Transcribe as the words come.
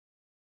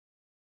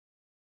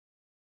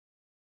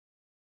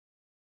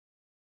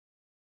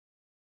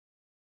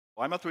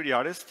I'm a 3D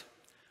artist.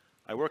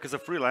 I work as a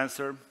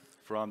freelancer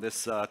from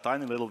this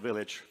tiny little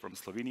village from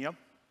Slovenia.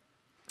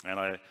 And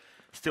I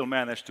still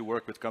manage to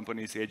work with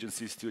companies,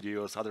 agencies,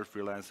 studios, other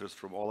freelancers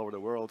from all over the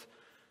world.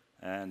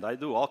 And I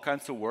do all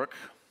kinds of work.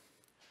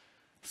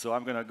 So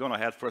I'm going to go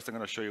ahead. First, I'm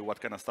going to show you what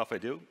kind of stuff I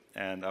do.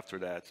 And after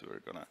that, we're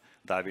going to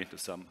dive into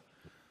some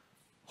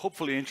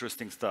hopefully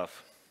interesting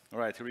stuff. All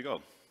right, here we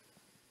go.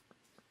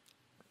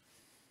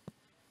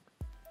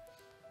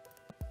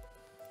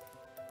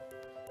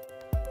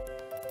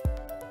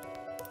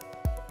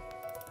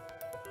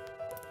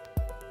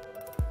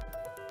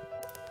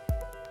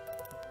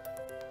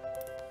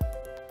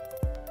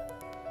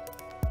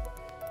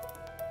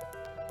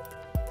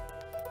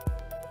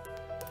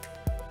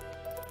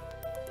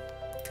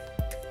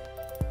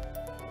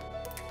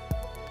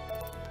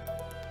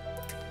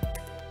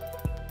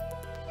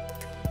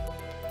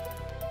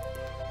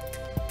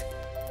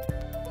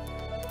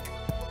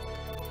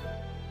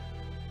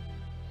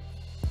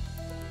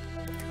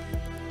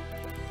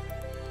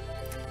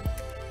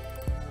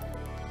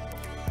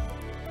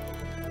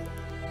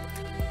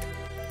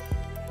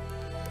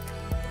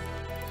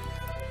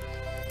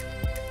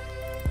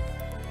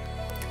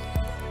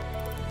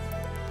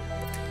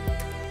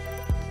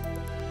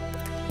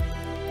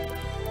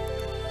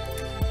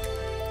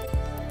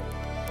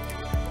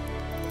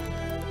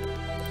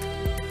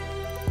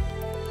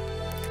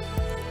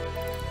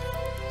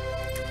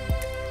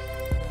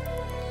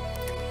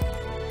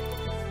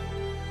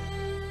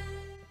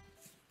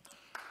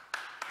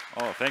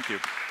 Oh, thank you.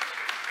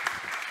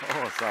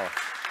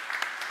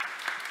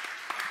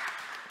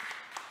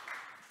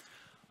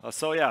 Oh,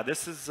 so yeah,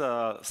 this is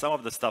some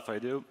of the stuff I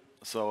do.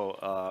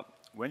 So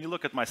when you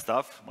look at my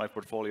stuff, my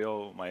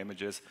portfolio, my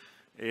images,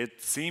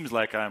 it seems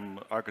like I'm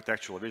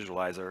architectural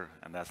visualizer,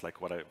 and that's like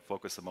what I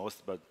focus the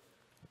most. But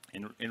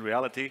in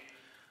reality,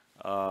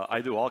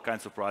 I do all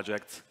kinds of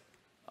projects.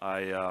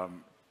 I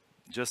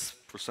just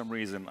for some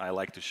reason I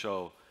like to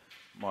show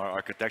more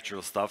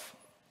architectural stuff.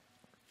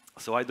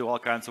 So I do all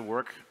kinds of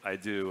work. I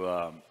do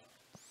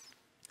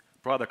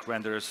product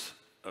renders,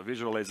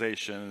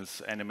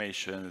 visualizations,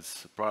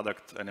 animations,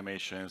 product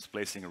animations,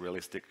 placing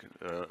realistic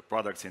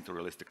products into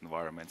realistic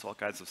environments, all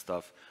kinds of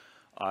stuff.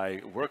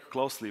 I work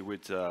closely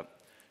with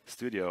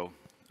studio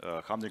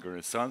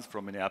Hamdinger & Sons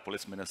from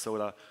Minneapolis,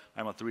 Minnesota.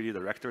 I'm a 3D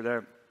director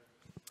there,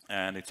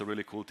 and it's a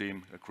really cool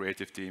team, a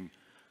creative team,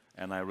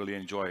 and I really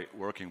enjoy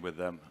working with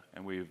them.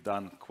 And we've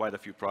done quite a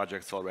few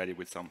projects already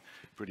with some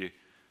pretty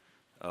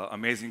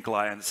amazing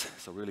clients,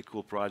 so really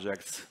cool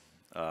projects.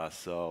 But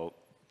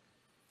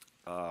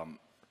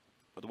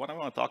what I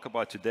want to talk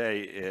about today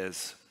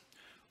is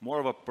more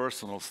of a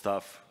personal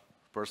stuff,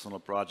 personal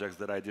projects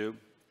that I do.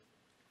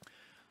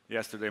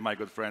 Yesterday, my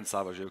good friend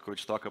Sava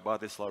Vukčević talked about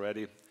this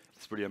already.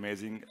 It's pretty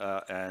amazing,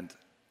 and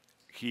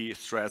he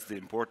stressed the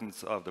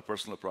importance of the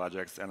personal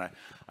projects, and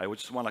I would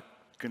just want to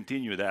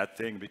continue that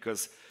thing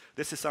because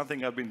this is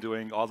something I've been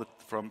doing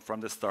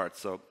from the start.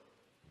 So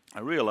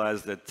I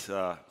realized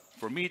that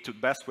for me, the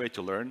best way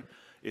to learn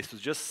is to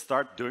just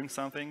start doing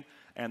something,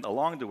 and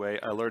along the way,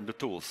 I learn the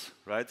tools,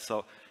 right?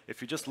 So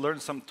if you just learn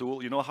some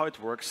tool, you know how it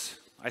works.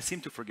 I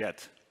seem to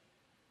forget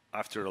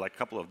after like a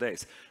couple of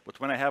days. But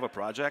when I have a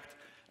project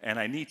and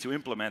I need to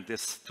implement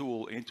this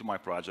tool into my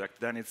project,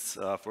 then it's,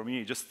 for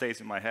me, it just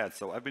stays in my head.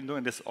 So I've been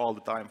doing this all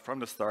the time from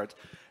the start,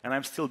 and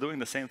I'm still doing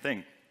the same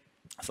thing.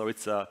 So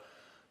it's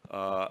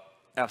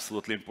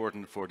absolutely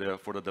important for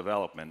the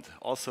development.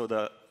 Also,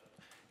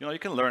 you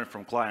can learn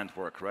from client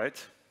work, right?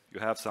 You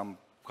have some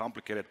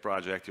complicated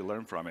project, you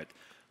learn from it.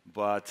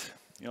 But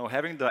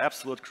having the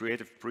absolute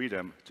creative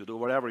freedom to do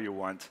whatever you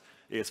want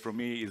for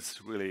me, is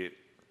really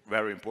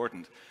very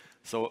important.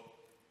 So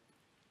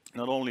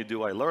not only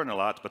do I learn a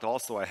lot, but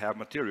also I have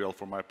material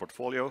for my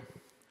portfolio,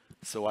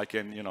 so I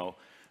can,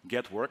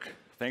 get work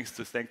thanks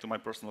to my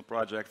personal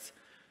projects.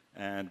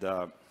 And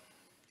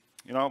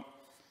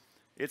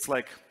it's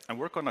like I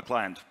work on a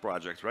client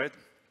project, right?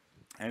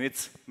 And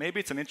maybe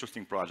it's an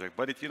interesting project,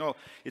 but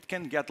it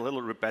can get a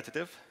little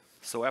repetitive.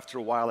 So after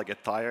a while, I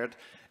get tired,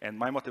 and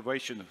my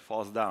motivation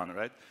falls down,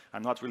 right?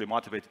 I'm not really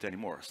motivated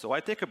anymore. So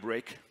I take a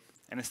break,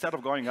 and instead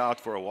of going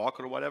out for a walk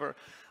or whatever,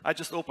 I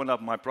just open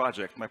up my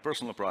project, my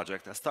personal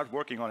project. I start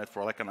working on it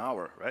for like an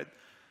hour, right?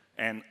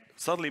 And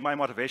suddenly my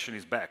motivation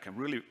is back. I'm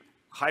really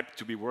hyped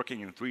to be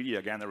working in 3D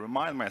again. I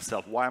remind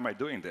myself, why am I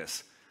doing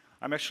this?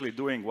 I'm actually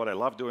doing what I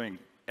love doing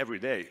every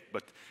day.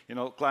 But,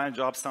 client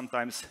jobs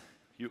sometimes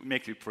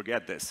make you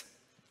forget this.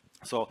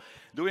 So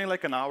doing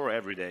like an hour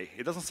every day,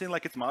 it doesn't seem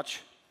like it's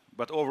much.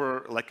 But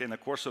over, like in the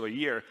course of a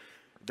year,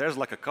 there's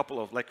like a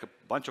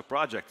bunch of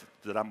projects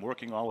that I'm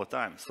working all the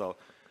time. So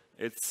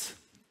it's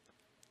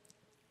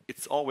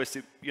always,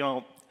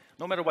 no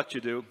matter what you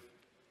do,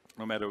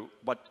 no matter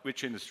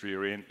which industry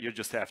you're in, you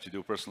just have to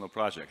do personal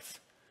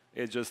projects.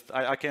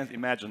 I can't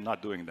imagine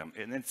not doing them.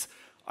 And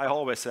I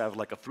always have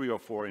like a 3 or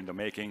 4 in the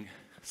making,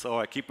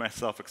 so I keep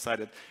myself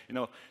excited.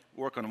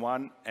 work on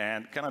one,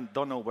 and kind of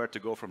don't know where to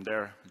go from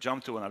there,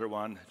 jump to another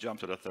one, jump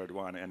to the third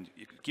one, and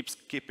you keep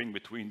skipping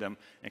between them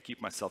and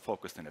keep myself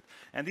focused in it.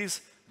 And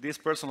these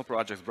personal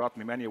projects brought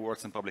me many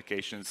awards and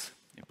publications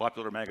in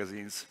popular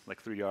magazines,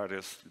 like 3D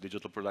Artist,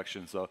 Digital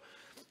Production, so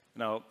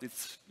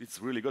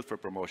it's really good for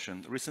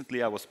promotion.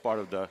 Recently, I was part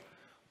of the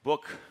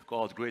book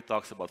called Great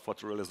Talks About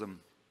Photorealism.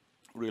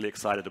 Really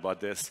excited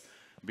about this,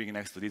 being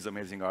next to these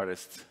amazing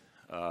artists.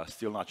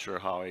 Still not sure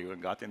how I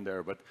even got in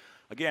there, but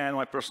again,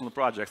 my personal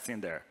project's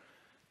in there.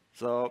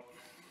 So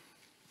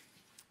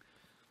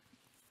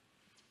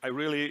I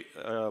really,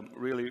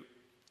 really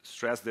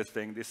stress this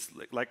thing.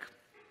 Like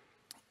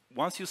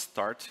once you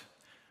start,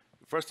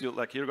 first you're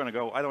going to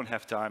go, I don't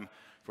have time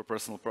for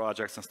personal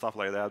projects and stuff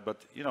like that.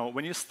 But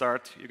when you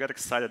start, you get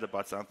excited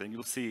about something.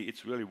 You'll see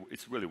it's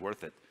really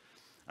worth it.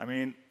 I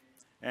mean,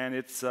 and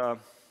it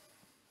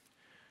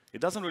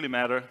doesn't really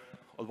matter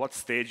at what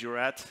stage you're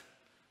at.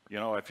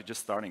 If you're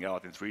just starting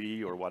out in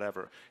 3D or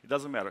whatever, it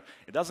doesn't matter.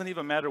 It doesn't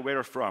even matter where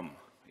you're from.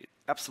 It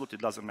absolutely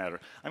doesn't matter.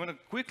 I'm going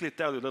to quickly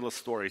tell you a little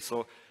story,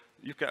 so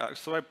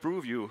I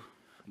prove you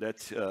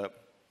that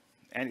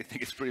anything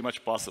is pretty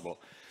much possible.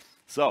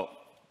 So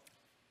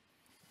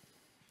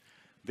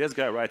this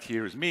guy right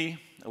here is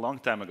me a long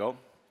time ago,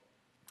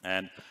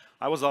 and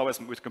I was always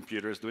with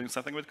computers, doing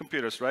something with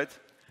computers, right?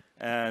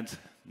 And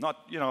I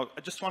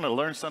just want to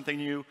learn something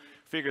new,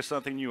 figure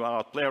something new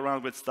out, play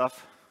around with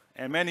stuff.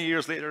 And many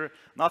years later,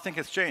 nothing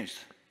has changed.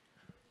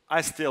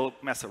 I still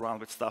mess around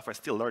with stuff, I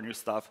still learn new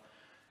stuff,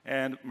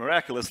 and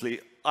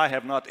miraculously, I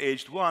have not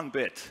aged one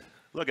bit.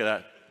 Look at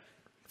that.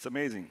 It's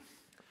amazing.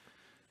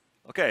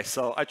 Okay,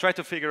 so I tried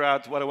to figure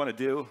out what I want to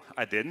do.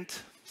 I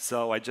didn't.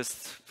 So I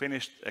just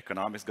finished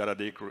economics, got a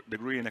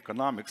degree in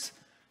economics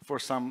for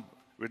some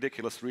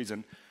ridiculous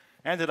reason.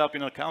 Ended up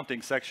in an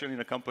accounting section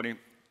in a company,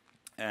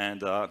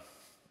 and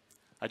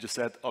I just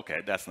said,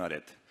 okay, that's not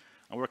it.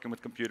 I'm working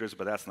with computers,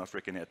 but that's not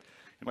freaking it.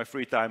 In my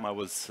free time, I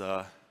was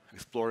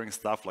exploring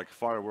stuff like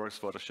fireworks,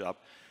 Photoshop.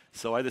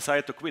 So I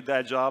decided to quit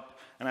that job,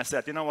 and I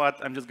said, you know what,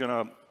 I'm just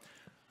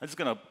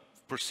gonna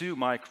pursue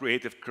my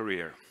creative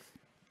career.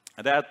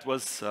 And that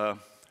was a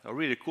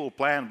really cool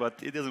plan,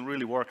 but it didn't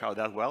really work out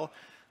that well.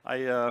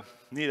 I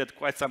needed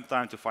quite some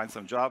time to find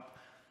some job,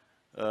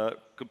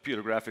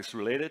 computer graphics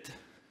related.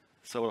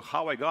 So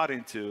how I got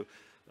into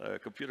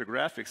computer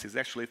graphics is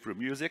actually through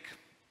music.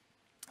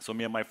 So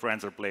me and my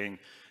friends are playing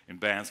in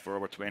bands for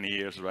over 20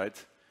 years,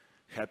 right?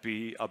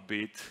 Happy,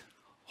 upbeat,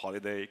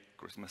 holiday,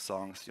 Christmas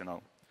songs, yeah,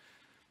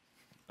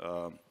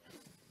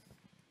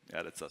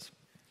 that's us.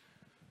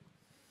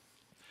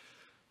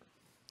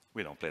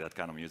 We don't play that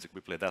kind of music,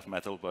 we play death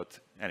metal, but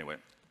anyway.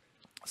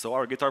 So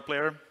our guitar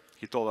player,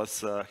 he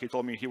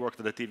told me he worked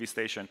at a TV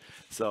station,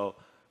 so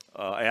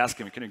I asked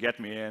him, can you get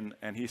me in?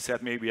 And he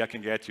said, maybe I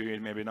can get you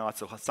in, maybe not.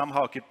 So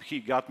somehow he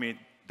got me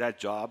that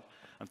job.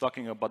 I'm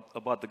talking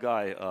about the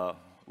guy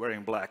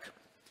wearing black.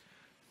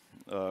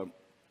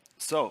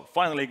 So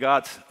finally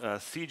got a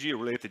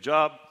CG-related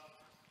job,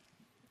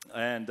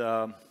 and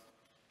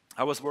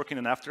I was working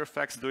in After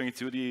Effects, doing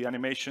 2D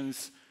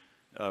animations,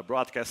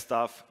 broadcast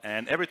stuff,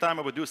 and every time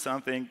I would do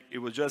something, it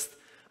was just,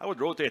 I would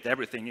rotate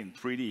everything in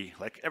 3D.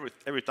 Like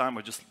every time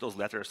those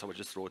letters, I would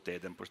just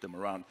rotate them, push them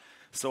around.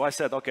 So I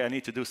said, okay, I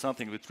need to do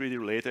something with 3D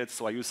related,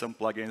 so I used some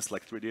plugins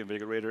like 3D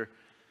Invigorator.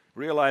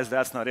 Realized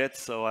that's not it,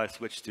 so I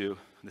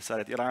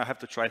decided, I have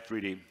to try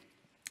 3D.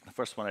 The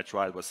first one I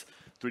tried was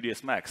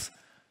 3ds Max.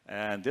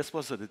 And this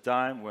was at the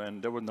time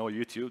when there was no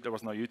YouTube,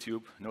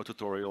 no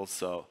tutorials,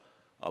 so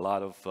a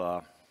lot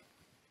of,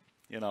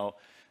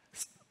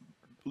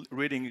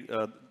 reading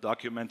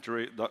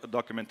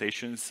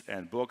documentations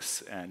and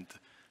books and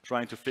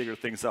trying to figure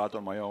things out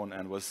on my own,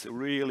 and was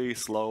really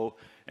slow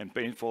and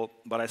painful.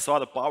 But I saw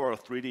the power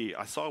of 3D.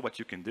 I saw what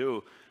you can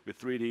do with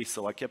 3D,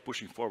 so I kept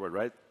pushing forward,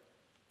 right?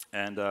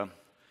 And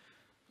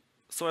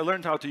so I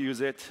learned how to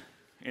use it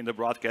in the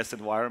broadcast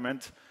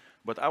environment,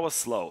 but I was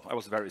slow. I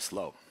was very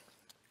slow.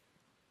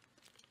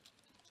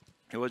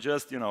 It was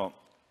just, it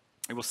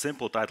was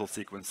simple title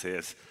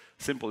sequences,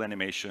 simple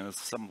animations,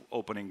 some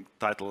opening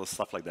titles,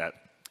 stuff like that.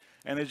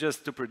 And it's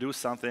just to produce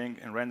something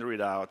and render it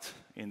out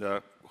in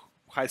the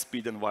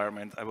high-speed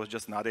environment, I was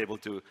just not able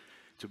to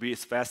be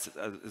as fast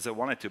as I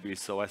wanted to be.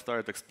 So I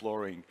started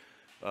exploring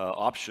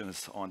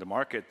options on the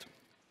market,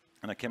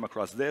 and I came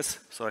across this.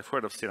 So I've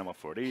heard of Cinema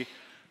 4D,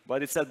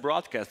 but it said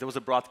broadcast. There was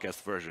a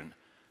broadcast version.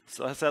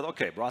 So I said,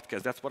 okay,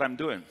 broadcast, that's what I'm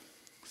doing.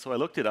 So I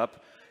looked it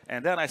up,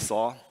 and then I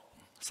saw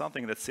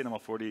something that Cinema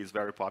 4D is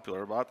very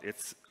popular about.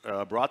 It's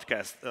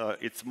broadcast,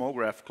 it's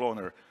MoGraph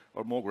cloner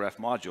or MoGraph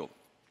module.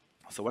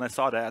 So when I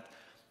saw that,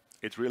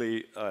 it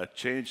really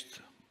changed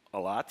a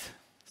lot.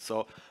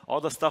 So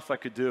all the stuff I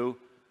could do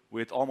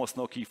with almost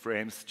no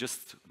keyframes,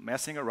 just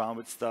messing around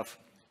with stuff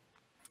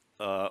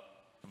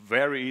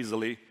very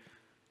easily,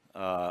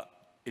 I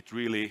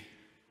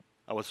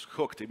was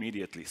hooked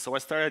immediately. So I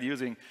started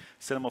using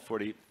Cinema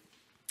 4D,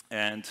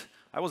 and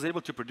I was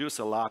able to produce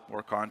a lot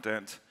more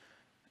content,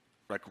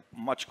 like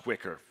much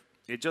quicker.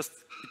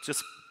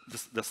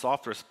 The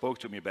software spoke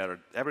to me better.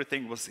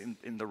 Everything was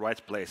in the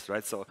right place,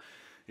 right? So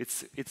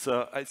It's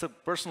a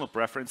personal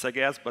preference, I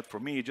guess, but for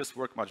me, it just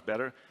worked much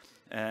better.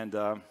 And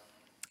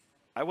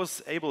I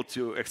was able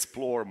to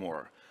explore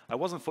more. I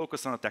wasn't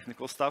focused on the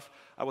technical stuff.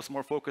 I was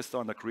more focused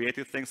on the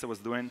creative things I was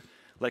doing.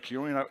 Like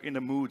you're in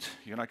a mood,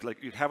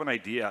 like you have an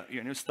idea,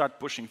 and you start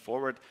pushing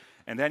forward,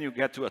 and then you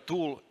get to a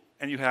tool,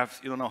 and you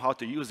don't know how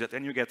to use it,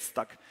 and you get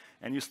stuck,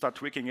 and you start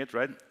tweaking it,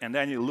 right? And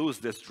then you lose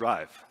this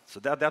drive. So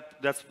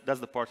that's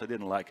the part I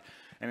didn't like.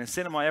 And in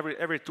cinema,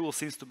 every tool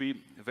seems to be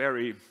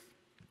very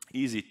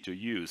easy to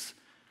use.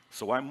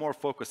 So I'm more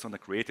focused on the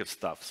creative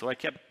stuff. So I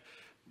kept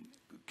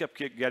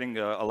getting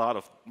a lot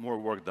of more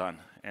work done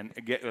and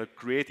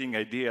creating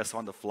ideas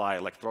on the fly,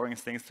 like throwing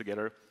things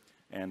together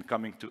and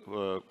coming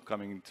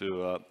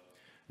to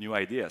new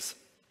ideas.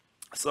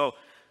 So,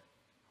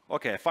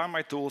 okay, I found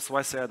my tools. So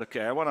I said,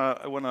 okay, I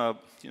wanna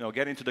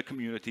get into the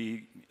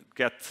community,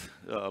 get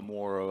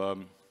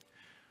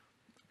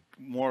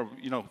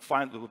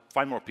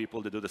find more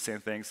people to do the same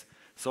things.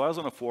 So I was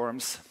on the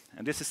forums,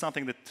 and this is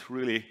something that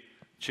really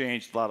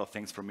changed a lot of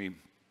things for me.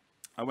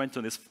 I went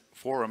to this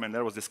forum, and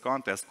there was this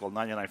contest called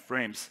 99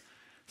 frames.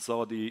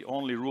 So the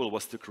only rule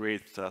was to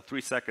create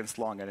 3 seconds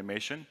long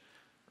animation.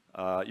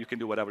 You can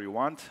do whatever you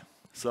want.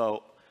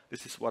 So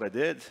this is what I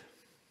did.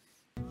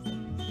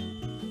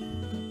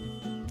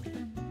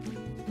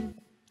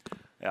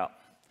 Yeah.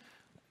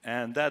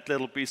 And that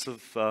little piece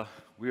of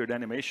weird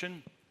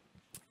animation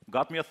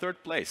got me a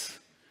 3rd place.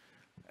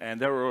 And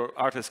there were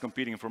artists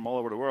competing from all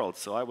over the world.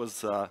 So I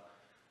was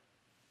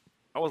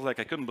like,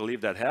 I couldn't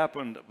believe that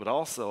happened, but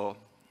also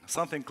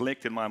something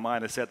clicked in my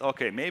mind. I said,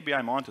 okay, maybe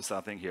I'm onto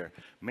something here.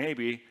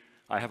 Maybe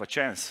I have a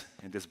chance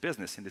in this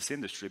business, in this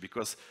industry,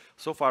 because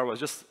so far I was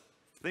just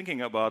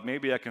thinking about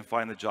maybe I can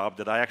find a job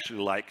that I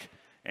actually like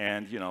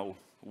and,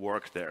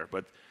 work there.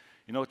 But,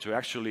 to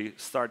actually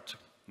start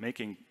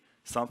making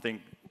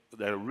something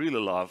that I really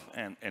love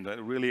and I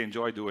really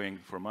enjoy doing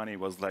for money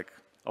was like,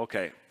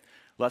 okay,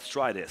 let's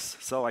try this.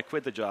 So I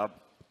quit the job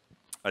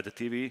at the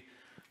TV,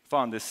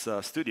 found this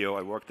studio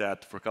I worked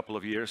at for a couple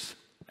of years.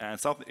 And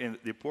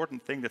the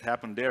important thing that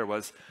happened there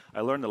was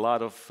I learned a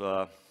lot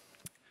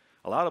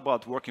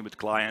about working with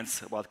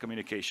clients, about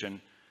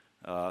communication.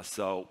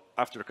 So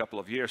after a couple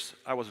of years,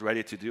 I was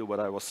ready to do what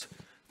I was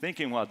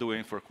thinking about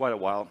doing for quite a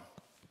while,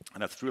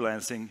 and that's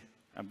freelancing.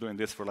 I'm doing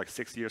this for like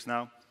 6 years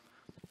now,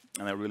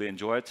 and I really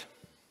enjoy it.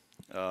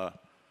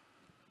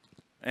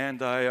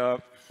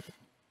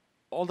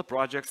 All the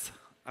projects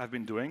I've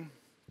been doing,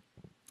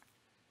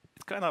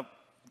 it's kind of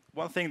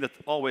one thing that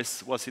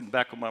always was in the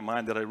back of my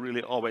mind that I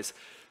really always,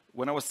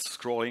 when I was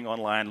scrolling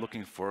online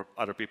looking for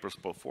other people's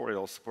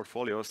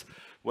portfolios,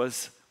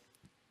 was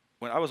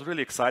when I was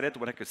really excited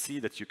when I could see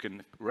that you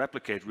can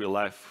replicate real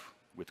life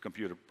with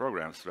computer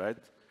programs, right?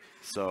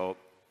 So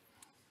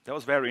that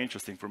was very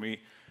interesting for me,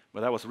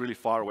 but I was really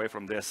far away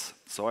from this.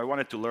 So I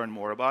wanted to learn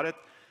more about it,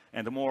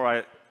 and the more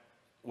I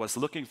was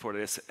looking for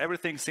this,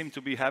 everything seemed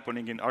to be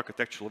happening in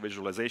architectural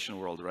visualization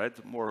world,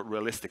 right? More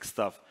realistic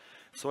stuff.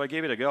 So I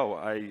gave it a go.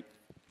 I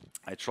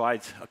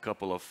tried a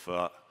couple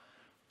of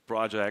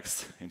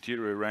projects,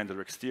 interior render,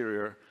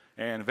 exterior,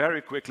 and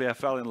very quickly I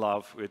fell in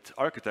love with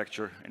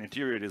architecture and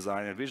interior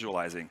design and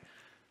visualizing.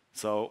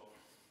 So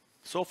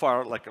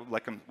far,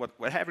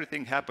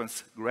 everything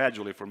happens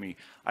gradually for me.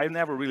 I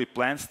never really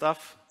plan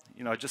stuff,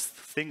 just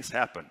things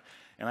happen.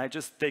 And I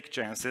just take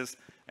chances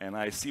and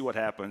I see what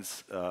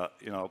happens,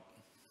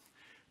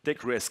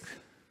 take risk.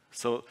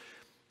 So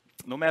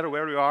no matter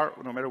where you are,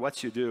 no matter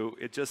what you do,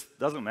 it just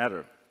doesn't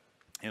matter.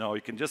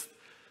 You can just,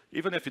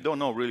 even if you don't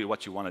know really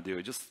what you want to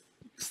do, just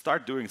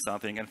start doing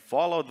something and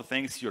follow the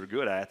things you're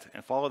good at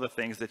and follow the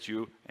things that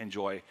you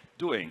enjoy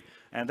doing.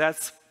 And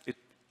that's,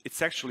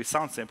 it actually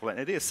sounds simple, and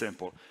it is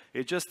simple.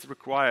 It just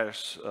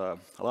requires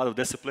a lot of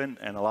discipline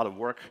and a lot of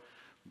work,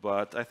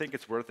 but I think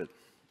it's worth it.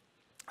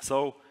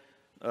 So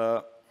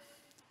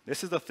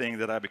this is the thing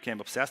that I became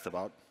obsessed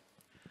about.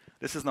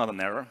 This is not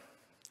an error.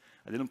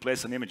 I didn't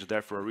place an image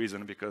there for a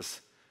reason,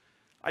 because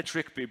I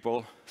trick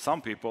people,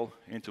 some people,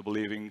 into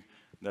believing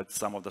that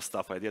some of the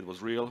stuff I did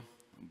was real,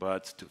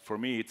 but for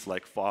me, it's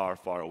like far,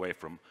 far away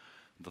from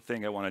the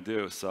thing I want to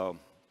do. So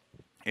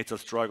it's a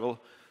struggle,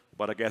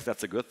 but I guess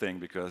that's a good thing,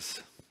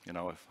 because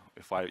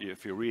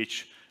if you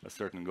reach a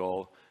certain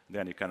goal,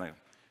 then you kind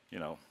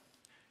of,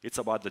 it's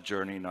about the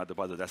journey, not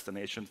about the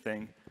destination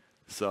thing.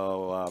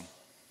 So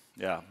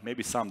yeah,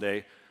 maybe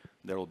someday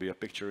there will be a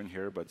picture in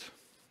here, but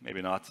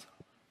maybe not.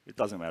 It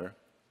doesn't matter.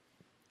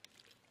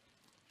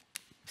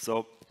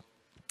 So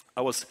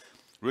I was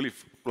really,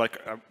 I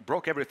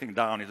broke everything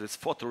down into this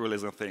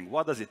photorealism thing.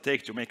 What does it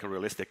take to make a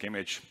realistic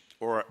image,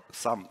 or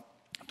to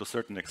a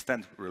certain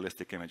extent,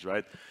 realistic image,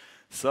 right?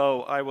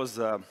 So I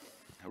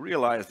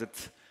realized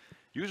that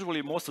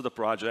usually most of the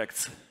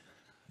projects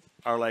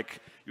are like,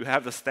 you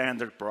have the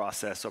standard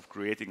process of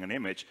creating an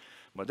image,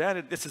 but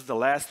then this is the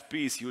last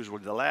piece,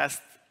 usually the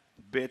last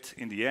bit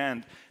in the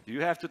end.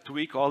 You have to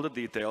tweak all the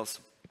details,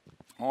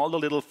 all the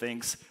little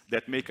things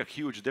that make a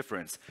huge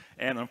difference.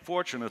 And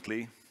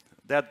unfortunately,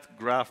 that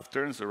graph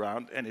turns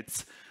around, and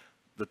it's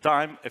the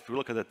time, if you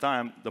look at the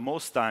time, the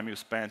most time you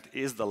spent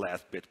is the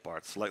last bit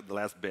parts, like the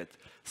last bit.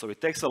 So it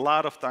takes a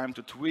lot of time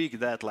to tweak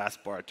that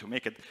last part, to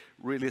make it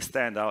really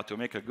stand out, to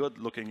make a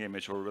good-looking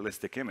image or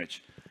realistic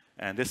image.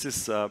 And this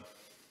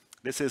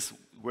is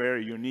where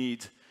you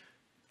need,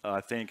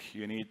 I think,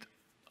 you need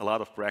a lot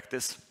of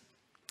practice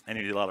and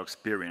you need a lot of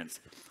experience.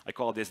 I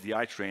call this the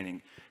eye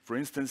training. For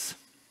instance,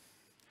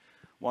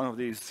 one of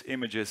these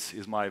images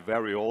is my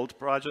very old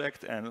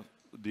project, and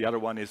the other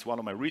one is one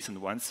of my recent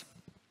ones.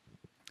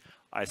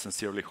 I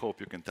sincerely hope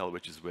you can tell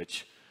which is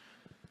which.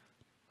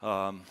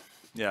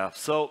 Yeah,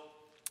 so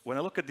when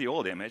I look at the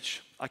old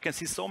image, I can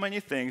see so many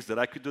things that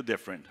I could do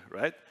different,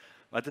 right?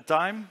 At the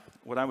time,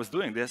 when I was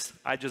doing this,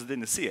 I just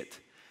didn't see it.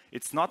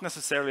 It's not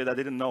necessarily that I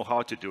didn't know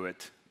how to do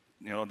it,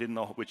 didn't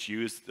know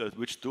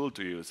which tool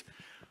to use,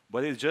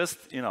 but it's just,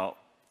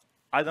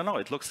 I don't know,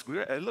 it looks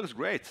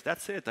great,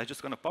 that's it, I'm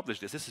just going to publish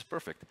this is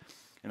perfect.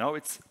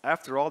 It's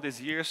after all these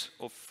years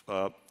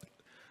of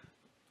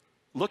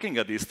looking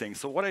at these things.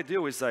 So what I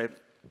do is I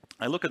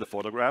look at the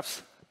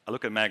photographs, I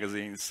look at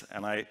magazines,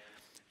 and I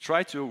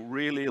try to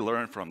really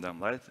learn from them,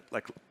 right?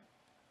 Like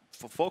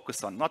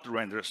focus on, not the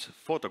renders,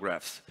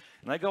 photographs.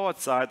 And I go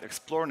outside,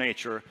 explore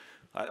nature,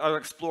 I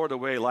explore the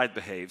way light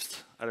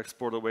behaves, I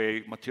explore the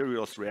way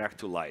materials react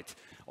to light,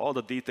 all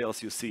the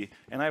details you see,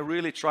 and I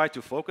really try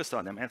to focus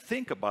on them and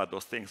think about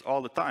those things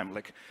all the time,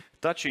 like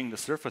touching the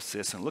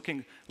surfaces and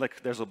looking,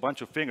 like there's a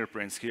bunch of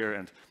fingerprints here,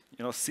 and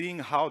seeing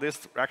how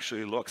this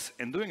actually looks.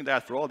 And doing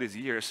that for all these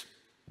years,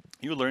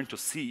 you learn to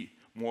see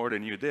more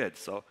than you did.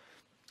 So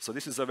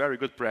this is a very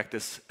good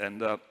practice,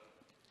 and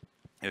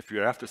if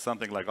you're after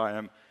something like I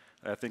am,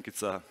 I think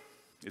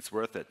it's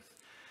worth it.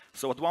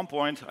 So at one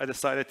point, I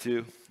decided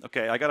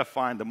okay, I got to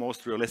find the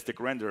most realistic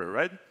renderer,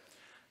 right?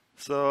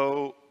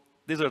 So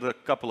these are the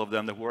couple of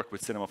them that work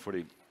with Cinema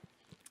 4D.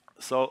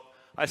 So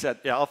I said,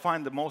 yeah, I'll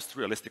find the most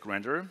realistic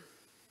renderer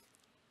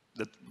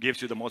that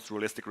gives you the most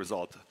realistic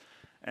result.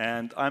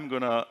 And I'm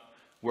going to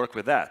work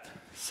with that.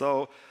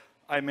 So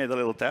I made a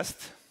little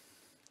test.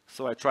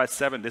 So I tried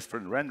 7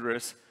 different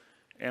renderers,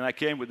 and I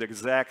came with the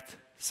exact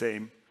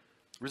same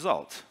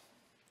result.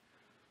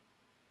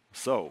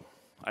 So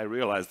I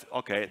realized,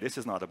 okay, this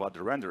is not about the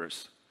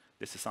renderers.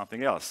 This is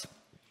something else.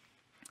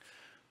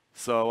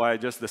 So I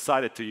just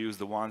decided to use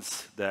the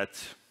ones that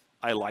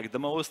I like the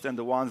most and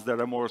the ones that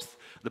are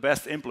the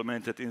best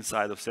implemented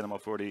inside of Cinema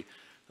 4D.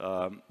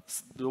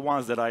 The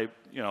ones that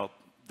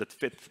that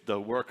fit the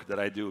work that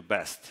I do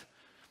best.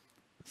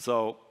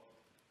 So,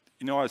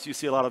 as you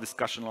see a lot of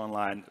discussion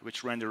online,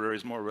 which renderer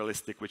is more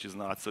realistic, which is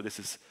not. So this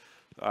is,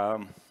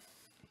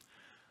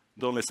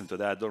 don't listen to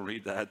that, don't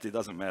read that, it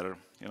doesn't matter.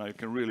 You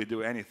can really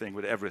do anything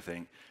with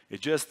everything.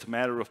 It's just a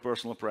matter of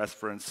personal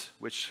preference,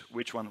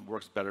 which one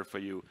works better for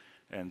you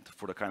and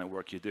for the kind of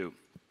work you do.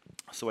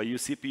 So I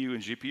use CPU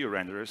and GPU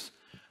renderers.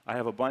 I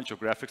have a bunch of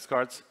graphics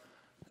cards,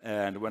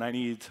 and when I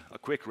need a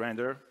quick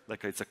render,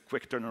 like it's a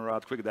quick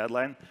turnaround, quick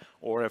deadline,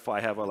 or if I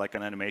have like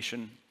an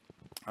animation,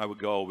 I would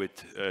go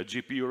with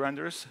GPU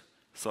renders,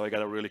 so I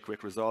got a really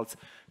quick results.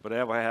 But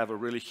if I have a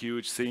really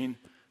huge scene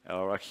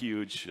or a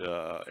huge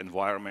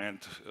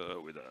environment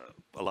with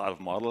a lot of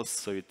models,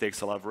 so it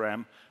takes a lot of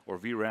RAM or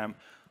VRAM,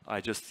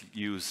 I just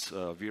use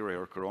V-Ray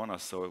or Corona,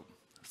 so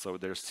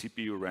there's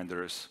CPU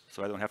renders,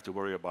 so I don't have to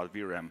worry about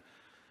VRAM.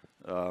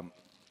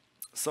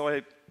 So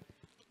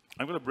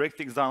I'm going to break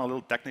things down a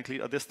little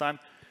technically at this time.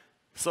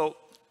 So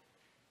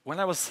when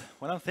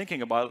I'm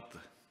thinking about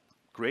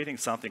creating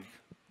something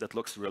that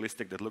looks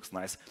realistic, that looks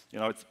nice,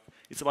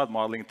 it's about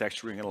modeling,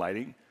 texturing, and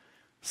lighting.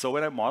 So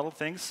when I model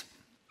things,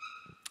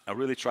 I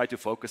really try to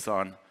focus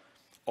on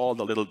all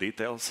the little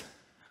details.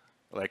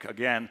 Like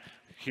again,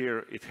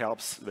 here it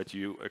helps that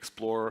you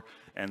explore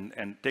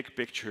and take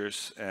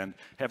pictures and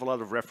have a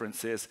lot of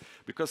references,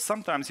 because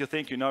sometimes you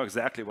think you know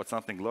exactly what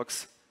something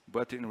looks,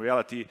 but in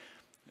reality,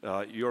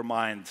 your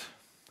mind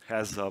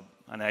has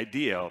an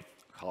idea of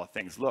how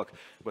things look.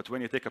 But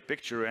when you take a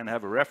picture and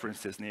have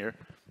references near,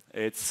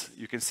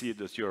 you can see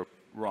that you're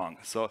wrong.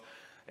 So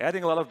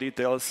adding a lot of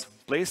details,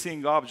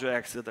 placing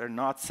objects that are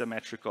not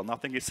symmetrical,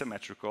 nothing is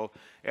symmetrical,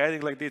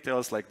 adding like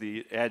details like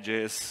the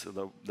edges,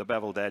 the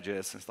beveled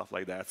edges and stuff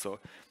like that. So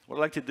what I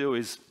like to do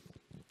is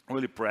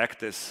really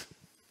practice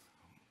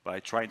by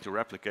trying to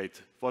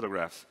replicate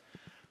photographs.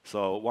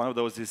 So one of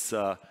those is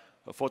a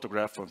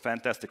photograph from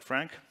Fantastic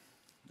Frank.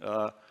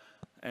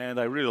 And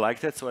I really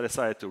liked it, so I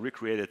decided to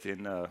recreate it in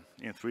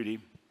 3D.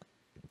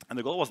 And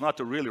the goal was not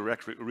to really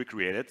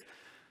recreate it,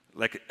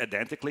 like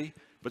identically,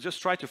 but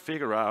just try to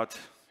figure out,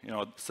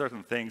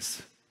 certain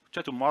things,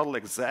 try to model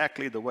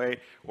exactly the way,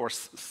 or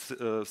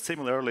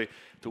similarly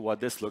to what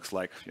this looks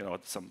like,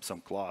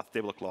 some cloth,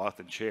 tablecloth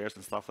and chairs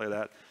and stuff like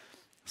that.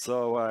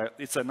 So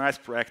it's a nice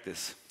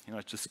practice,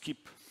 just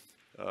keep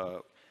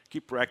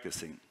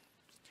practicing.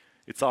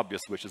 It's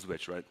obvious which is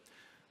which, right?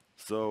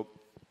 So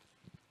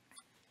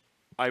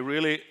I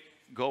really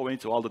go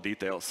into all the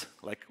details,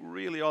 like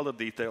really all the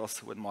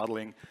details with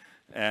modeling.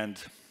 And,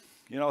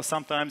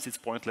 sometimes it's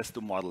pointless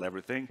to model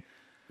everything.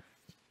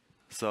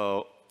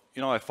 So,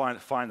 I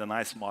find a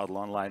nice model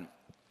online,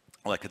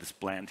 like this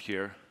plant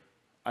here.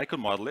 I could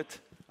model it.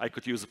 I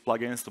could use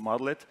plugins to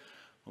model it.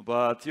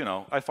 But, you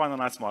know, I find a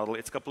nice model.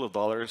 It's a couple of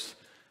dollars.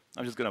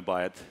 I'm just going to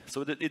buy it.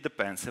 So it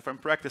depends. If I'm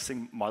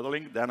practicing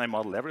modeling, then I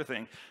model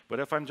everything. But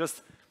if I'm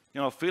just,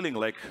 you know, feeling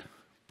like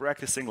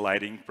practicing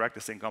lighting,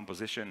 practicing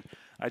composition,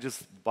 I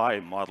just buy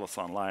models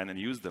online and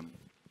use them.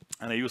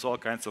 And I use all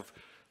kinds of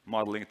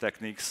modeling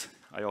techniques.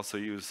 I also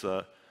use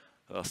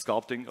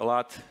sculpting a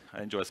lot.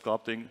 I enjoy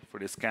sculpting. For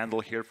this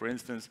candle here, for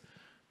instance,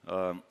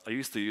 I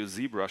used to use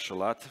ZBrush a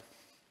lot.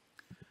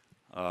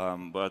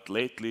 But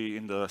lately,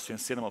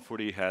 since Cinema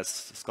 4D has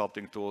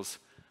sculpting tools,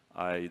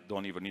 I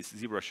don't even need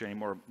ZBrush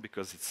anymore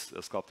because its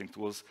sculpting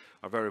tools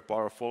are very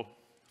powerful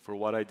for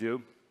what I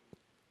do.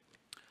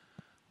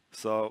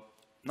 So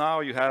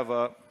now you have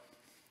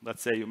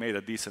let's say you made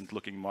a decent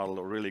looking model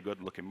or really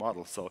good looking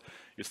model, so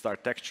you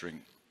start texturing.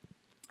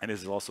 And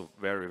this is also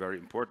very, very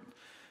important.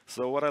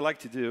 So what I like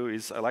to do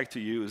is I like to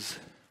use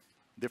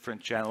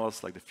different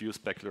channels like diffuse,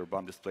 specular,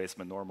 bump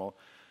displacement, normal,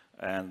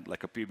 and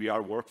like a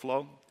PBR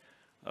workflow.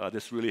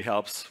 This really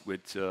helps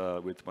with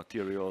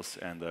materials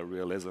and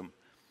realism.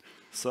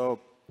 So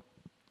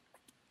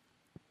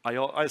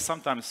I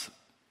sometimes,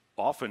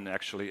 often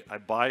actually, I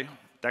buy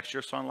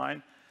textures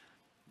online.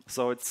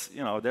 So it's,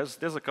 you know,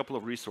 there's a couple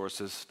of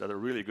resources that are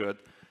really good,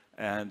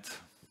 and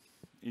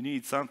you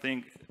need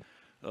something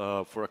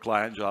for a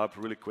client job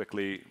really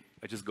quickly.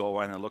 I just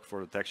go in and look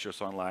for the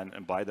textures online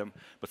and buy them.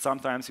 But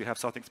sometimes you have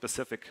something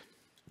specific,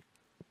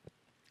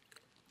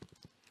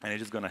 and you're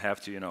just going to have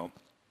to, you know,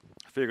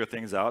 figure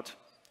things out.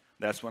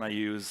 That's when I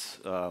use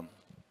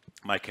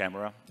my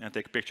camera and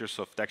take pictures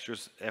of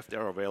textures if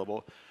they're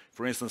available.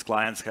 For instance,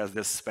 clients has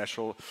this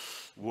special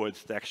wood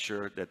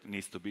texture that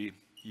needs to be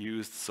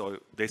used, so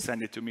they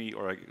send it to me,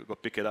 or I go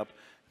pick it up,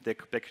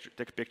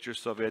 take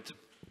pictures of it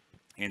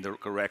in the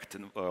correct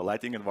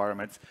lighting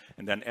environment,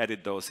 and then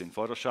edit those in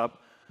Photoshop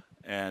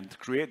and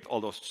create all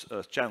those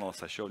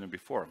channels I showed you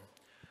before.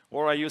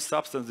 Or I use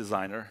Substance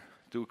Designer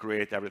to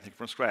create everything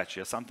from scratch.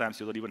 Yeah, sometimes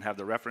you don't even have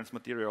the reference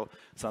material,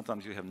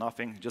 sometimes you have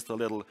nothing, just a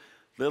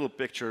little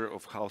picture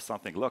of how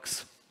something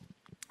looks.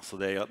 So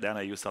then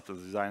I use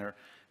Substance Designer.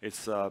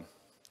 It's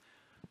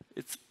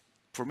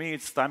for me,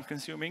 it's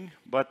time-consuming,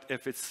 but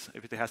if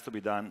it has to be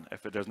done,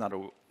 if there's not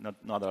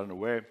another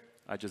way,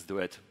 I just do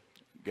it.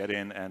 Get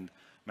in and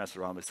mess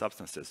around with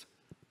substances.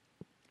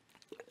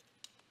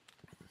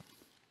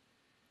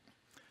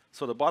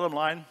 So the bottom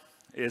line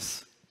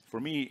is, for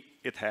me,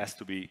 it has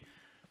to be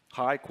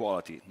high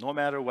quality, no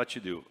matter what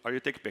you do. Or you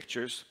take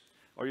pictures,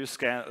 or you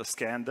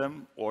scan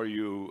them, or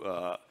you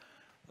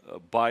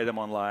buy them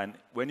online.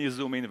 When you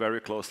zoom in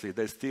very closely,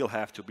 they still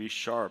have to be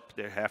sharp.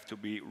 They have to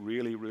be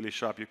really, really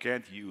sharp. You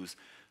can't use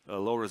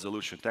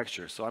low-resolution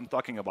texture. So I'm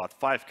talking about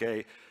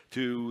 5K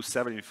to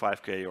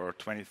 75K or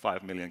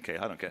 25 million K.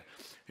 I don't care.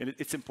 And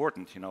it's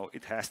important, you know.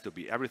 It has to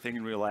be. Everything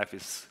in real life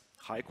is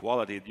high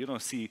quality. You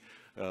don't see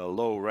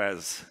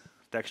low-res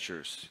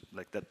textures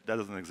like that. That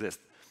doesn't exist.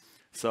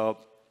 So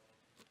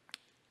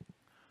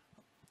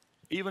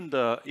even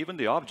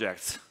the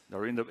objects that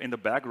are in the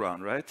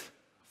background, right,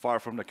 far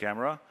from the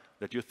camera,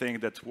 that you think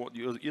that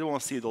you don't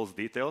want to see those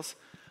details,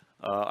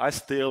 I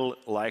still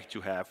like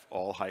to have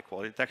all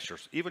high-quality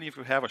textures. Even if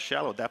you have a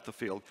shallow depth of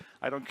field,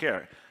 I don't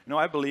care. You know,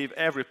 I believe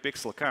every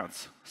pixel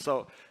counts.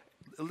 So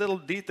a little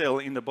detail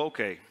in the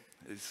bokeh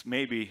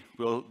maybe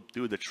will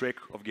do the trick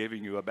of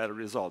giving you a better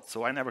result.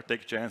 So I never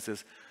take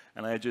chances,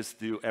 and I just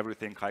do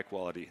everything high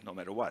quality, no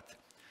matter what.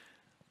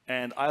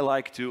 And I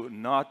like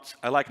not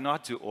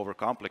to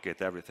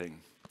overcomplicate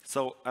everything.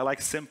 So I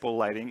like simple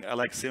lighting. I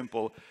like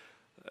simple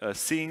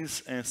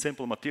scenes and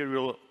simple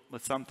material,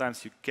 but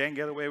sometimes you can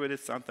get away with it,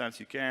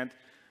 sometimes you can't.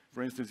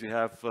 For instance, you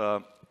have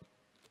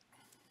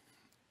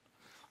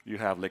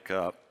like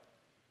a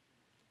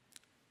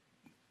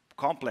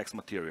complex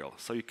material,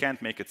 so you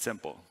can't make it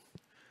simple.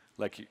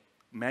 Like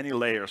many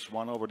layers,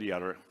 one over the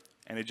other,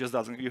 and it just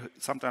doesn't,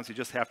 sometimes you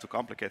just have to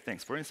complicate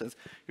things. For instance,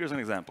 here's an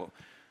example.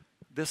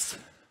 This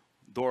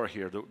door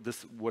here,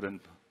 this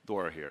wooden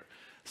door here.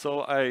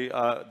 So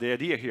the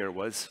idea here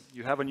was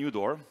you have a new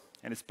door,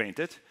 and it's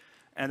painted,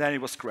 and then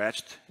it was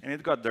scratched, and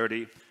it got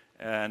dirty,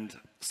 and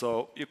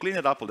so you clean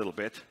it up a little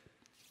bit,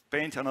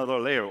 paint another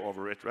layer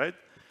over it, right?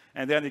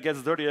 And then it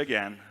gets dirty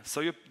again. So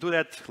you do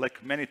that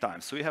like many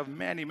times. So you have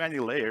many, many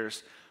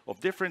layers of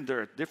different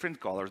dirt, different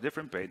colors,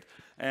 different paint,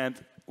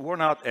 and worn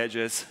out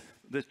edges,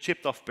 the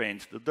chipped off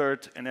paint, the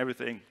dirt, and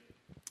everything.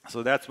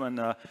 So that's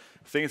when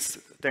things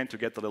tend to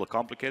get a little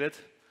complicated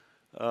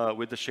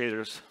with the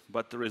shaders,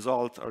 but the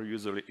results are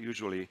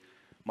usually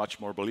much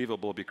more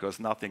believable because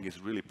nothing is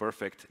really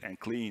perfect and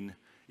clean.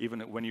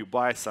 Even when you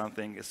buy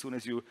something, as soon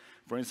as you,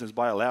 for instance,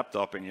 buy a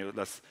laptop and you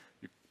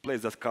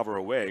place that cover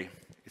away,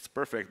 it's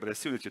perfect, but as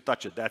soon as you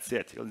touch it, that's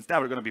it. It's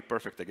never going to be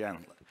perfect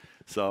again.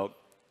 So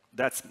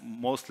that's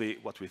mostly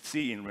what we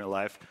see in real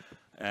life,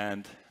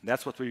 and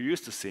that's what we're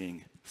used to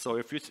seeing. So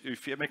if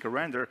you make a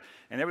render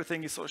and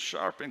everything is so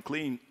sharp and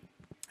clean,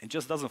 it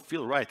just doesn't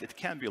feel right. It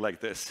can't be like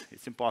this.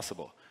 It's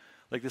impossible.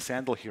 Like this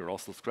handle here,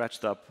 also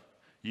scratched up,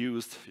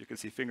 used. You can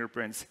see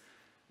fingerprints.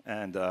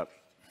 And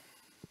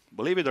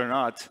believe it or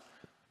not,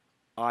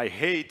 I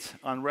hate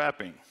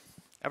unwrapping.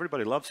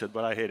 Everybody loves it,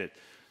 but I hate it.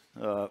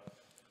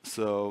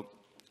 So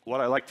what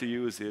I like to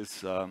use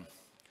is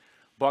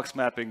box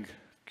mapping,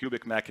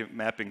 cubic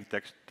mapping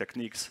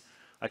techniques.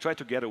 I try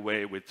to get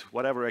away with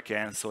whatever I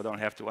can so I don't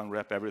have to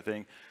unwrap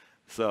everything.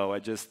 So I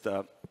just,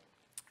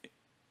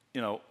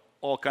 you know,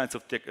 all kinds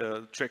of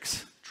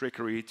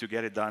trickery to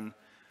get it done.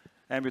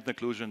 Ambient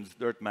occlusions,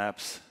 dirt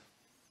maps.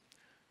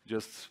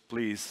 Just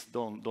please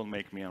don't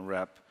make me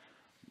unwrap.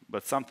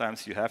 But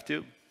sometimes you have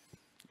to.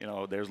 You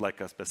know, there's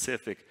like a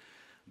specific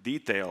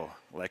detail.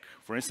 Like,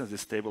 for instance,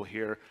 this table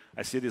here,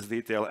 I see this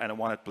detail and I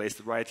want it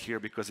placed right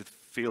here because it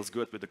feels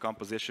good with the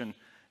composition.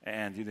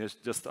 And you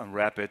just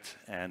unwrap it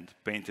and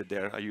paint it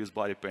there. I use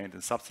body paint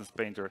and substance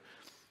painter.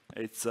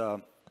 It's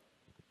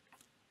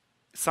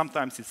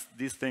sometimes it's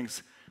these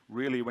things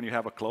really, when you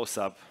have a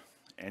close-up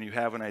and you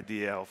have an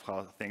idea of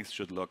how things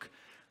should look,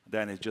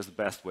 then it's just the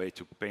best way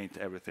to paint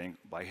everything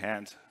by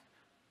hand.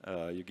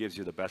 It gives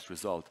you the best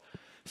result.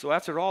 So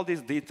after all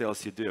these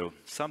details you do,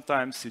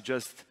 sometimes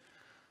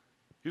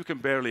you can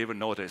barely even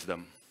notice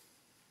them.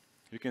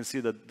 You can see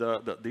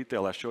the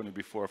detail I showed you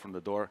before from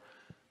the door.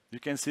 You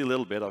can see a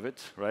little bit of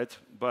it, right?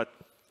 But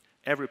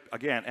every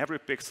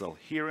pixel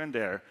here and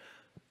there,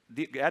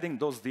 adding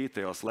those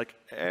details, like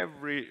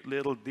every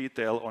little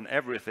detail on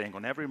everything,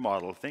 on every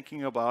model,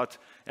 thinking about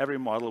every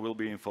model will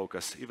be in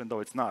focus, even though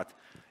it's not.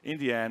 In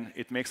the end,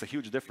 it makes a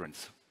huge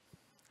difference.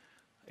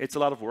 It's a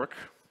lot of work,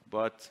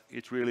 but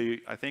it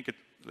really, I think it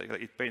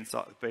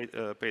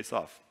pays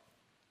off.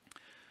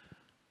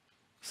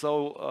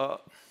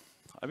 So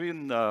I've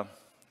been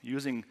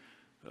using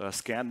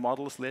scan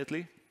models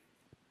lately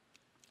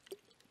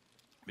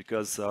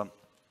because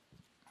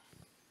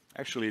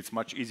actually it's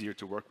much easier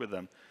to work with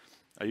them.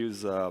 I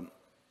use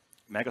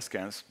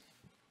megascans,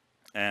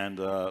 and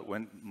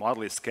when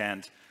model is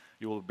scanned,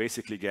 you will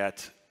basically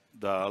get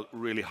the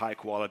really high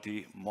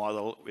quality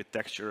model with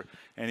texture,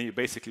 and you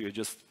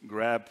just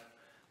grab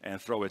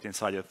and throw it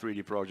inside your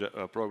 3D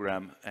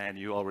program, and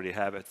you already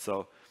have it.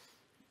 So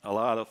a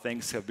lot of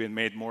things have been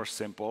made more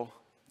simple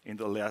in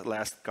the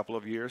last couple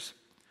of years.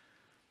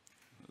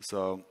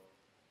 So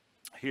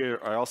here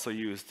I also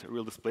used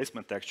real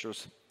displacement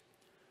textures,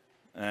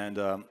 and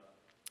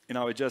you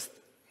know,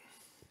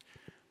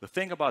 the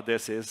thing about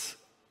this is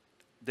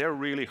they're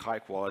really high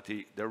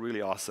quality, they're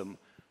really awesome,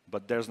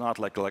 but there's not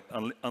like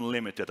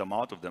unlimited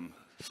amount of them.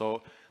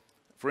 So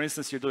for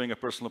instance, you're doing a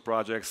personal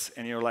projects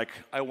and you're like,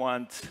 I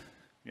want,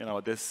 you know,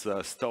 this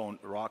stone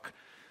rock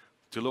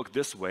to look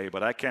this way,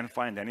 but I can't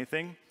find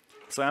anything.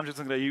 So I'm just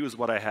going to use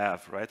what I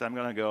have, right? I'm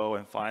going to go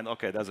and find,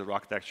 okay, there's a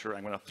rock texture.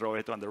 I'm going to throw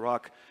it on the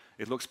rock.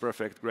 It looks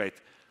perfect, great.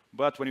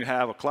 But when you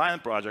have a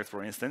client project,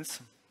 for instance,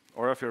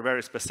 or if you're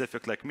very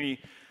specific like me,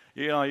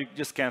 you know, you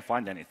just can't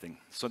find anything.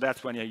 So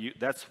that's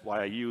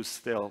why I use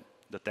still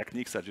the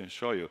techniques I didn't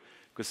show you,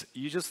 because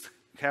you just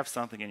have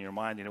something in your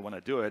mind and you want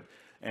to do it,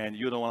 and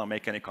you don't want to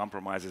make any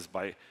compromises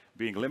by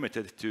being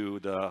limited to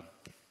the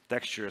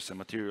textures and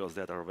materials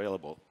that are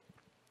available.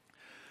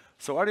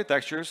 So RD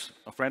Textures,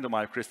 a friend of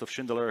mine, Christoph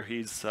Schindler,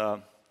 he's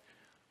kind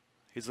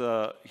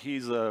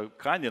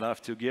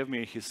enough to give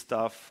me his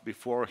stuff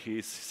before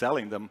he's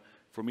selling them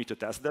for me to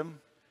test them.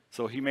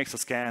 So he makes a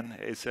scan.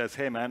 He says,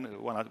 "Hey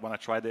man, want to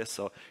try this?"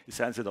 So he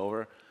sends it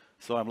over.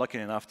 So I'm lucky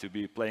enough to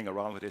be playing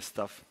around with his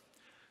stuff.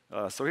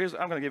 So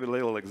I'm going to give you a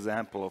little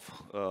example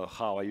of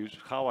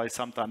how I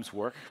sometimes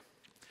work.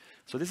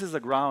 So this is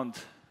a ground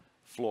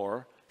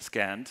floor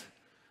scanned,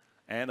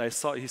 and he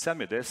sent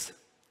me this.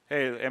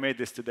 Hey, I made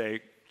this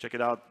today. Check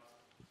it out.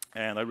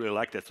 And I really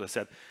liked it. So I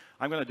said,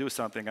 I'm going to do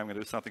something. I'm going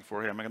to do something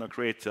for him. I'm going to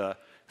create a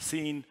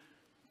scene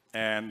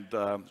and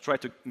try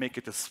to make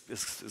it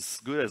as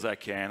good as I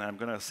can. I'm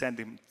going to send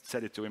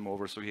it to him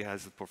over so he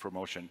has it for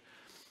promotion.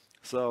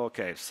 So,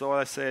 okay. So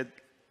I said,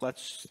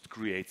 let's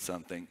create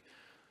something.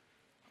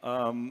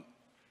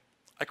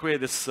 I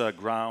created this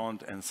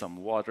ground and some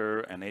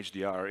water and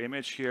HDR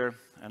image here.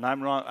 And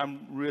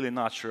I'm really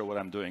not sure what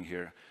I'm doing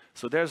here.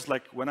 So there's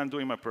like, when I'm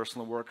doing my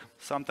personal work,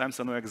 sometimes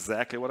I know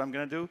exactly what I'm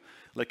going to do.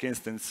 Like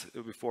instance,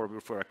 before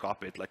I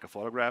copy it like a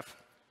photograph,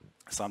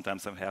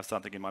 sometimes I have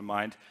something in my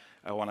mind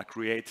I want to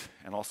create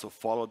and also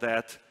follow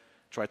that,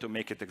 try to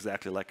make it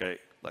exactly like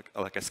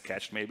a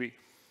sketch maybe.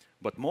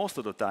 But most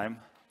of the time,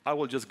 I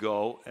will just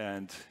go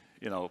and,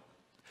 you know,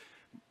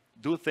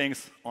 do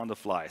things on the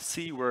fly,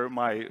 see where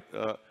my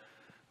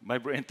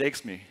brain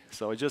takes me.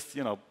 So I just,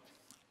 you know,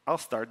 I'll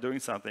start doing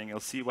something,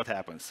 I'll see what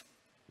happens.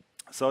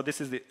 So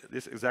this is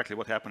exactly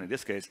what happened in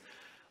this case.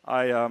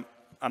 I'm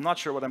not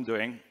sure what I'm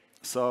doing,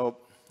 so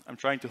I'm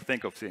trying to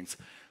think of things.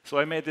 So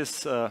I made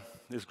this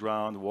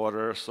ground,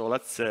 water. So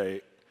let's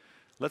say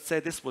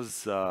this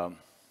was there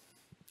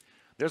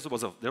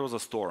was a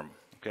storm.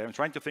 Okay, I'm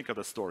trying to think of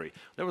the story.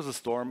 There was a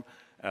storm,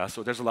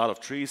 so there's a lot of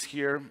trees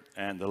here,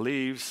 and the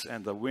leaves,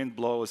 and the wind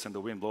blows, and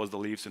the wind blows the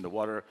leaves in the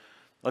water.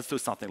 Let's do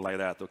something like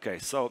that. Okay,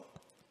 so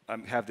I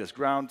have this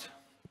ground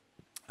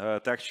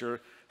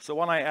texture. So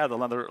when I add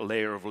another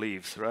layer of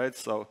leaves, right?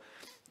 So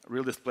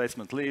real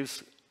displacement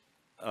leaves,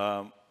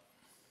 I'm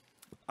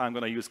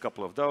going to use a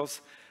couple of those.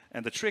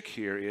 And the trick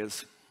here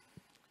is,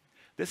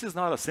 this is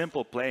not a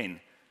simple plane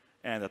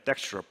and a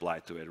texture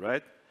applied to it,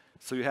 right?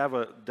 So you have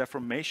a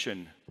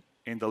deformation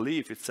in the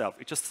leaf itself.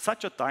 It's just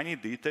such a tiny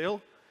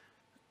detail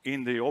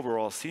in the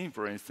overall scene,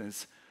 for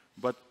instance,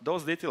 but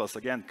those details,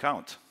 again,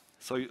 count.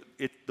 So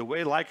the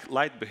way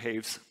light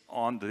behaves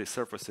on the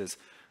surfaces,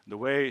 the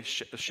way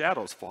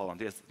shadows fall on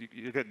this,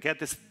 you get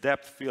this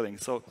depth feeling.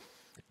 So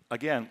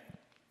again,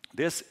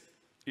 this,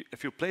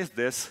 if you place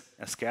this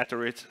and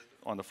scatter it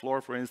on the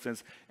floor, for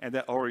instance, and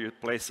then, or you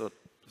place a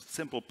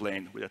simple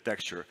plane with a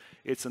texture,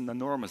 it's an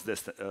enormous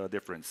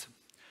difference.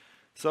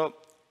 So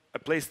I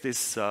place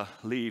these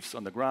leaves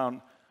on the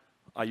ground.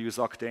 I use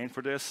octane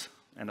for this,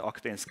 and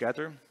octane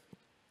scatter.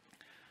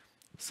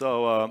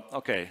 So,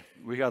 okay,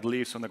 we got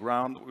leaves on the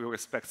ground. We will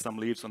expect some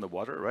leaves on the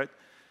water, right?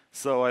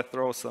 So I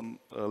throw some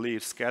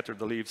leaves, scatter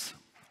the leaves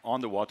on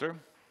the water.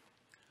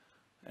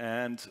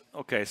 And,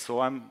 okay,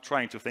 so I'm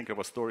trying to think of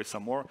a story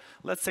some more.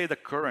 Let's say the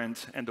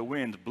current and the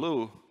wind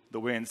blew the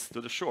winds to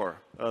the shore,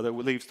 the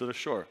leaves to the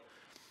shore.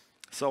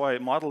 So I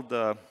modeled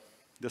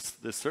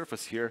this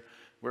surface here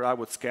where I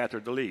would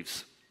scatter the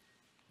leaves.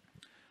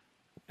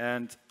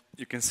 And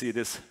you can see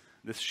this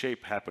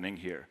shape happening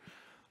here.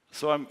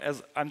 So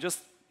I'm just,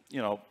 you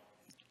know,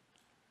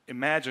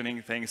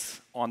 imagining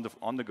things on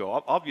the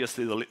go.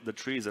 Obviously, the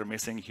trees are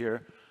missing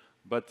here,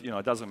 but you know,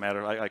 it doesn't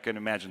matter. I can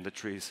imagine the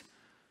trees.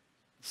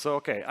 So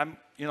okay, I'm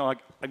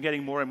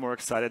getting more and more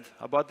excited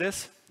about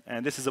this,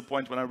 and this is a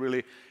point when I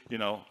really, you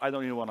know, I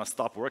don't even want to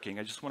stop working.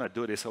 I just want to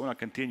do this. I want to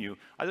continue.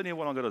 I don't even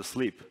want to go to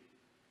sleep.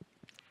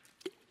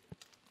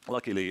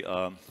 Luckily,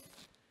 I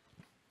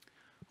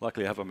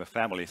have a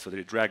family, so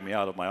they dragged me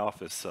out of my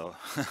office. So.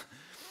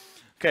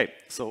 Okay,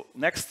 so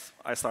next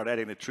I start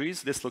adding the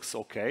trees. This looks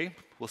okay.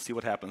 We'll see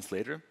what happens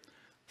later.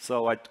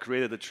 So I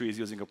created the trees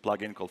using a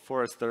plugin called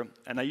Forester,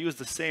 and I used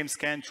the same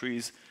scan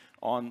trees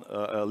on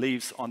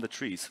leaves on the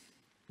trees.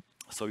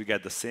 So you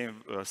get the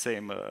same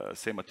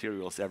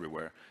materials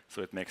everywhere.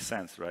 So it makes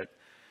sense, right?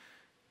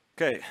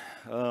 Okay,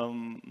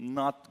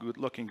 not good,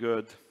 looking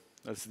good.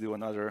 Let's do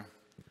another.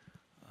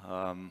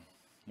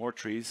 More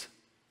trees,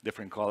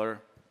 different color.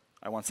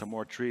 I want some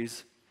more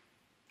trees.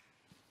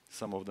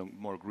 Some of them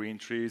more green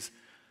trees.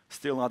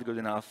 Still not good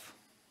enough.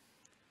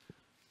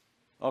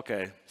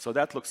 Okay, so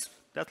that looks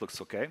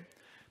okay.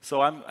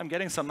 So I'm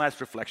getting some nice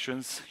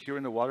reflections here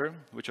in the water,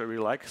 which I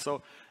really like.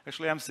 So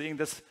actually I'm seeing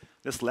this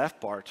left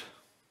part.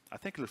 I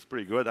think it looks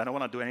pretty good. I don't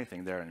want to do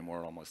anything there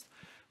anymore almost.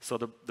 So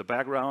the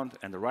background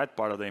and the right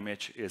part of the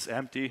image is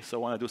empty, so I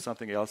want to do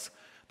something else.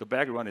 The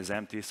background is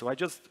empty, so I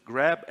just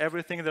grab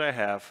everything that I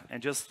have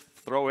and just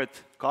throw it,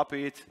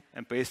 copy it,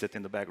 and paste it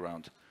in the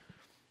background.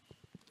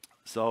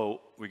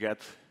 So we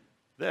get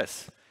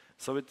this.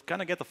 So it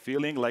kind of get a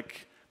feeling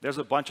like there's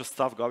a bunch of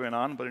stuff going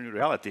on, but in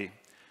reality,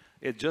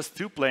 it's just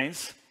two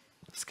planes,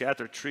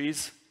 scattered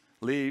trees,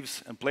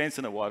 leaves, and planes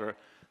in the water,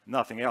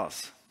 nothing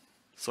else.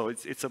 So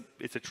it's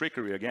a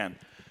trickery again.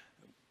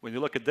 When you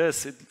look at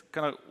this, it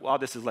kind of, wow,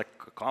 this is like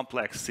a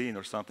complex scene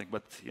or something,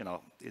 but you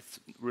know, it's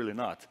really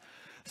not.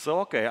 So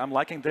okay, I'm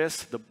liking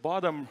this. The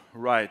bottom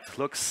right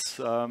looks,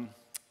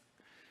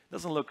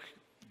 doesn't look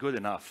good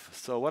enough.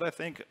 So what I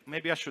think,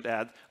 maybe I should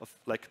add,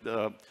 like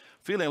the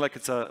feeling like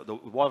the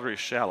water is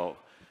shallow.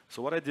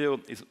 So what I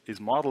do is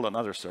model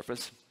another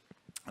surface,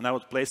 and I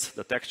would place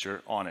the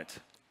texture on it.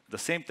 The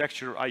same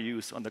texture I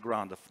use on the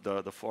ground,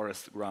 the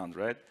forest ground,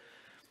 right?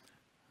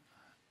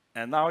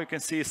 And now you can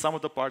see some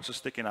of the parts are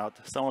sticking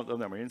out, some of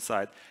them are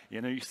inside.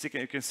 You know,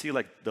 you can see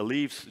like the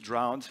leaves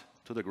drowned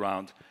to the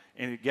ground,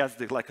 and it gets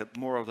like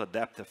more of a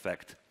depth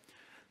effect.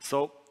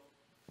 So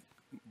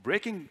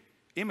breaking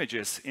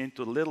images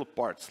into little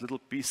parts, little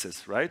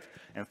pieces, right?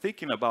 And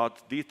thinking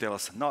about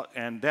details,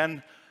 and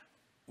then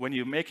when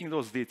you're making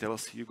those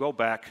details, you go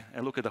back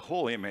and look at the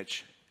whole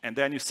image, and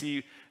then you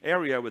see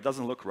area where it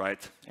doesn't look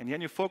right, and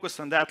then you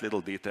focus on that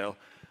little detail,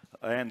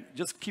 and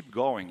just keep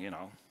going, you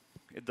know.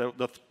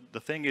 The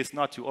thing is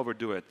not to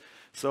overdo it.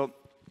 So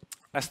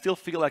I still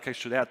feel like I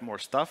should add more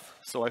stuff,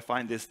 so I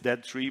find these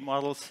dead tree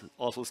models,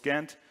 also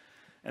scanned,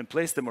 and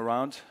place them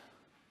around,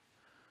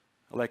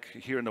 like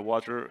here in the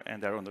water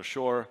and there on the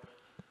shore.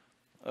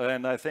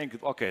 And I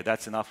think, okay,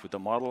 that's enough with the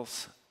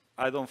models.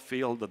 I don't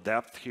feel the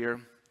depth here.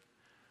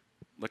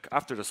 Like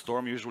after the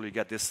storm, usually you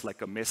get this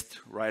like a mist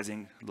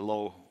rising, the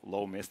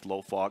low mist,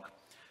 low fog.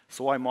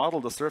 So I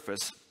modeled the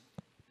surface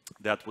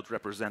that would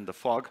represent the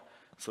fog.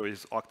 So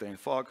it's octane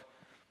fog.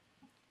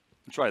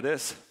 Try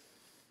this.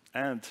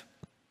 And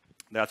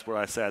that's where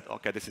I said,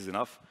 okay, this is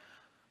enough.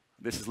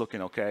 This is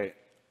looking okay.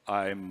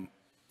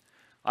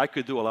 I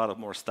could do a lot of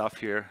more stuff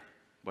here,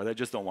 but I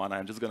just don't want to.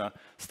 I'm just going to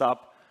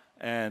stop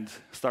and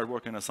start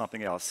working on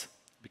something else.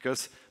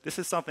 Because this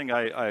is something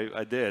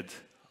I did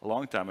a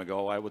long time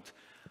ago. I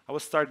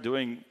would start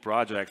doing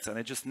projects, and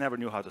I just never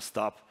knew how to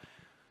stop.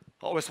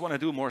 Always want to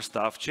do more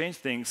stuff, change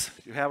things.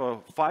 You have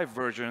 5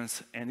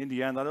 versions, and in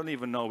the end, I don't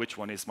even know which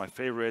one is my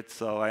favorite,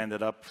 so I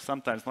ended up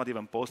sometimes not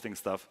even posting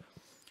stuff.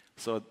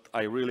 So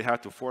I really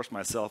had to force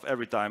myself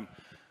every time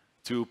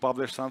to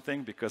publish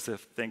something, because I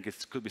think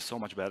it could be so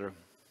much better.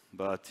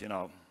 But, you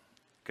know,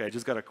 okay, I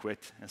just got to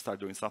quit and start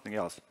doing something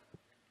else.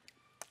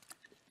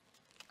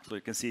 So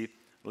you can see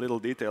little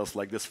details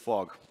like this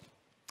fog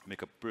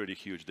make a pretty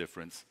huge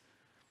difference.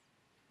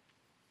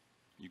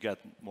 You get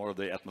more of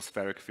the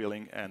atmospheric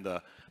feeling and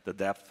the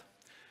depth.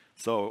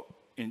 So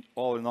in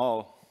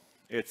all,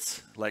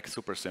 it's like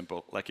super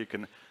simple. Like you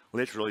can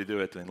literally do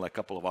it in like a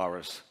couple of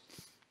hours.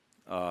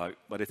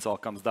 But it all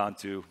comes down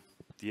to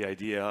the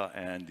idea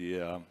and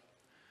the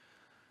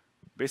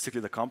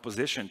basically the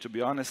composition. To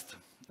be honest,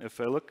 if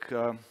I look,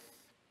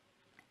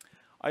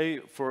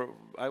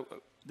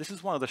 this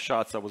is one of the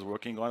shots I was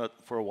working on it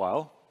for a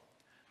while,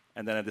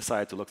 and then I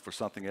decided to look for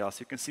something else.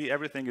 You can see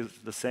everything is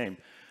the same.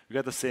 You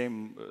got the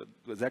same,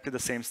 exactly the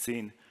same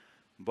scene,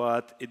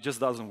 but it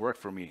just doesn't work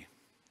for me.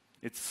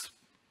 It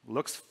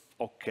looks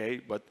okay,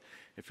 but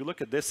if you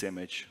look at this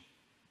image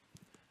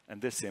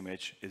and this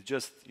image, it's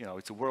just, you know,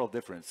 it's a world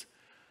difference.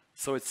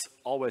 So it's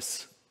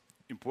always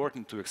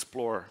important to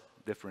explore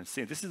different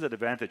scenes. This is the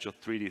advantage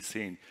of 3D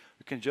scene.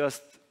 You can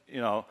just,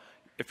 you know,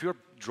 if you're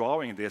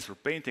drawing this or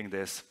painting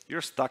this,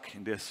 you're stuck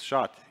in this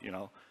shot, you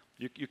know.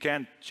 You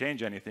can't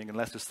change anything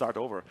unless you start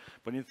over.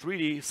 But in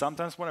 3D,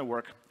 sometimes when I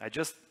work, I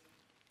just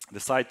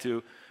decide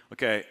to,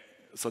 okay,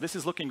 so this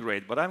is looking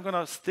great, but I'm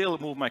gonna still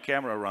move my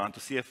camera around to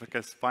see if I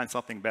can find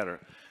something better.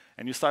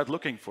 And you start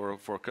looking for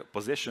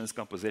positions,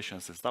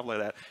 compositions, and stuff like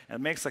that, and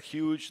it makes a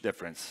huge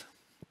difference.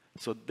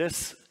 So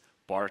this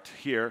part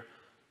here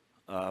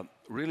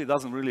really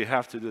doesn't really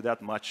have to do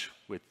that much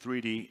with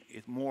 3D.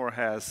 It more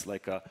has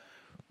like a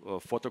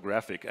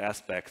photographic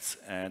aspects,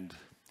 and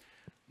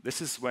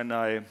this is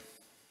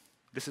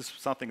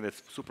something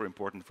that's super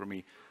important for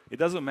me. It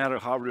doesn't matter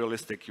how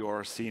realistic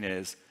your scene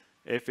is.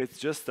 If it's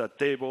just a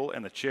table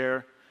and a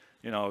chair,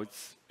 you know,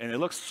 and it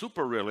looks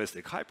super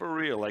realistic, hyper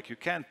real, like you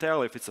can't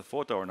tell if it's a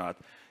photo or not.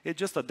 It's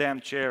just a damn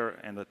chair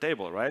and a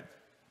table, right?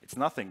 It's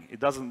nothing. It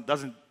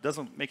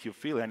doesn't make you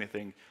feel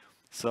anything.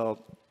 So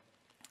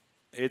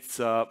it's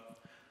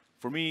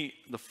for me,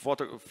 the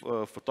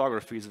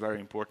photography is very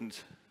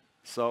important.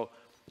 So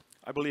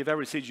I believe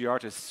every CG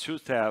artist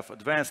should have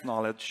advanced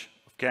knowledge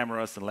of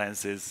cameras and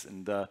lenses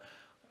and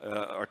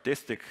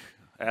artistic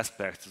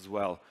aspects as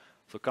well.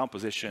 So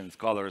compositions,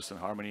 colors, and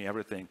harmony,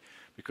 everything.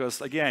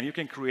 Because again, you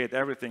can create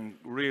everything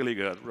really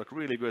good, like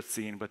really good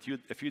scene, but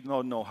if you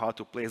don't know how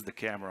to place the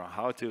camera,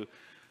 how to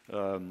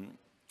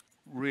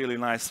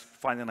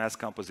find a nice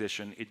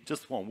composition, it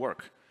just won't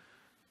work.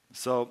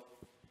 So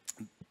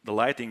the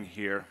lighting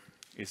here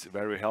is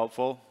very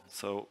helpful.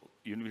 So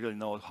you really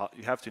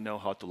you have to know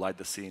how to light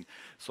the scene.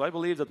 So I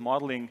believe that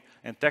modeling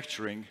and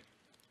texturing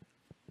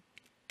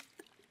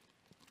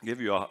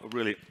give you a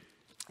really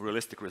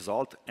realistic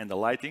result, and the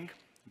lighting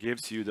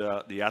gives you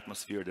the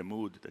atmosphere, the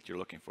mood that you're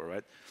looking for,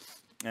 right?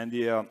 And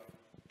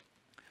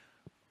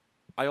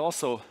I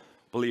also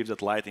believe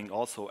that lighting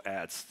also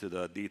adds to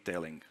the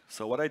detailing.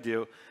 So what I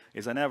do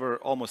is I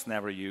almost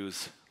never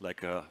use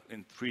like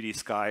in 3D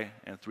sky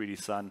and 3D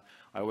sun.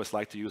 I always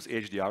like to use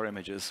HDR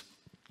images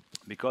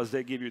because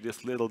they give you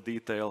this little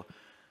detail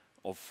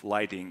of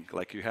lighting.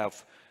 Like you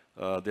have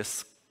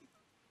this,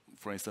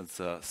 for instance,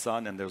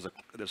 sun, and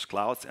there's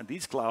clouds, and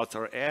these clouds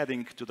are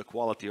adding to the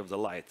quality of the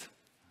light.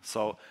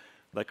 So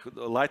like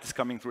the light is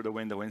coming through the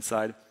window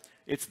inside.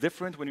 It's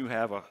different when you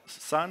have a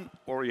sun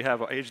or you have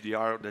a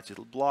HDR that's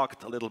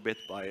blocked a little bit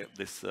by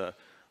this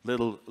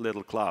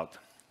little cloud.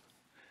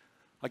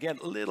 Again,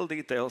 little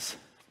details,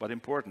 but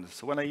important.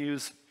 So when I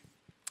use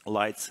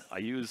lights, I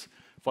use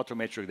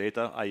photometric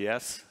data,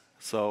 IES.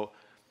 So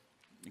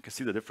you can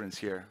see the difference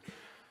here.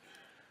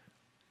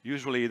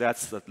 Usually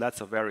that's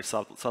a very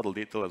subtle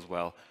detail as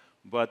well.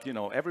 But you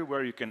know,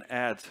 everywhere you can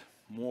add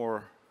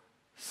more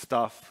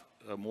stuff,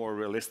 more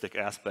realistic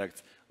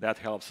aspects, that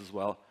helps as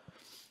well.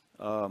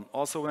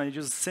 Also, when I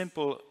use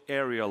simple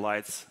area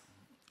lights,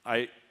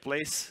 I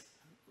place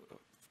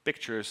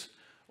pictures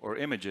or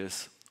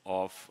images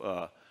of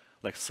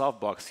like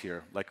softbox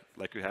here,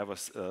 like you have a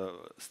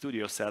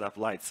studio setup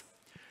lights.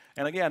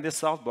 And again, this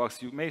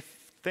softbox, you may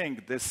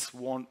think this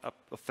won't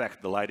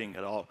affect the lighting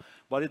at all,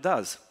 but it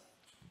does.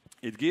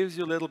 It gives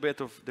you a little bit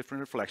of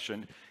different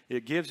reflection.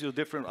 It gives you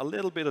a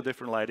little bit of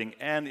different lighting,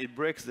 and it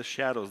breaks the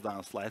shadows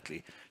down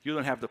slightly. You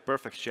don't have the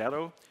perfect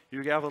shadow.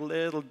 You have a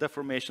little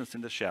deformations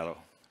in the shadow.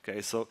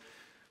 Okay, so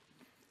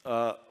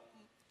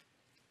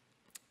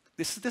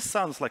this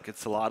sounds like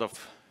it's a lot of,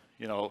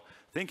 you know,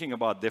 thinking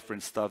about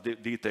different stuff,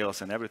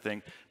 details and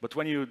everything. But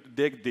when you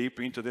dig deep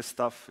into this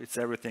stuff,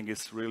 everything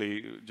is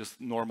really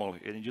just normal,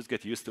 and you just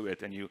get used to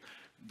it, and you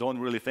don't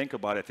really think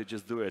about it. You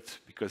just do it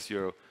because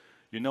you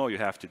know you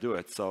have to do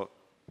it. So,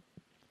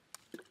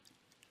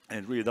 and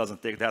it really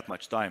doesn't take that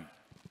much time,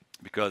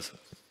 because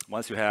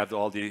once you have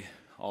all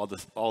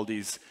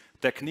these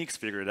techniques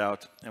figured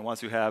out, and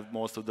once you have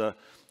most of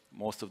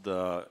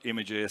the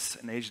images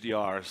and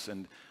HDRs,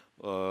 and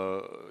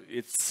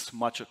it's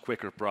much a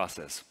quicker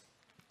process.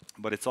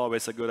 But it's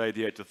always a good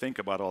idea to think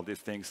about all these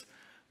things,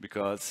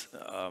 because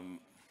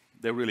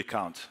they really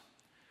count.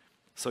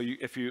 So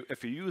if you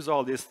use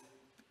all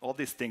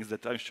these things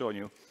that I've shown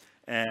you,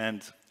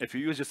 and if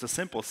you use just a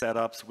simple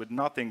setups with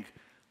nothing,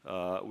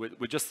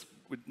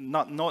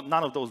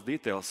 none of those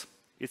details,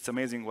 it's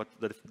amazing what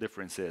the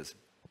difference is.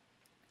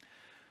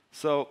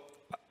 So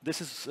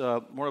this is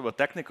more of a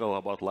technical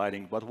about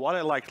lighting, but what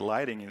I like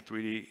lighting in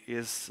 3D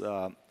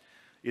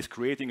is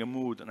creating a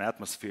mood, an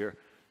atmosphere.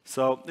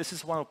 So this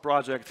is one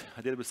project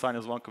I did with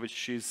Sanja Zvonković.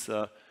 She's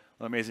an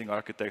amazing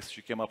architect.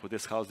 She came up with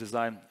this house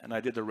design, and I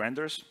did the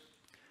renders.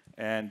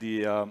 And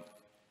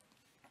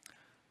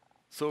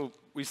so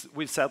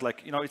we said,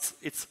 like, you know,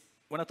 it's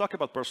when I talk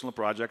about personal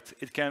project,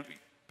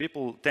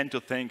 people tend to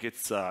think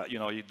it's you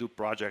know, you do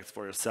projects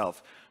for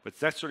yourself, but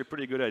it's actually a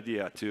pretty good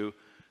idea to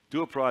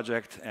do a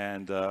project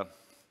and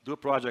do a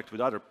project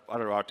with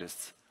other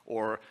artists,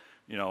 or,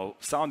 you know,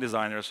 sound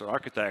designers or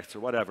architects or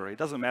whatever. It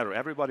doesn't matter.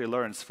 Everybody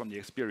learns from the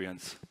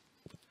experience.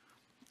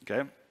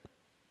 Okay.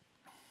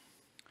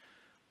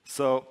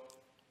 So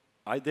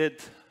I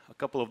did a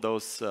couple of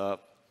those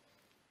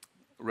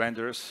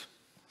renders.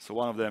 So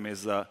one of them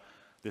is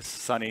this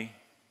sunny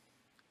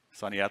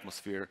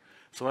atmosphere.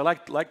 So I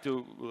like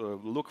to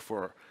look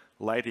for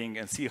lighting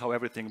and see how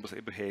everything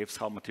behaves,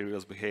 how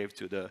materials behave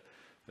to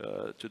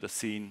the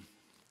scene.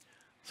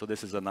 So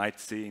this is a night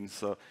scene.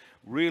 So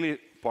really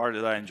part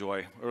that I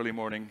enjoy, early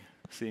morning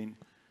scene.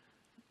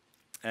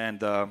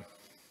 And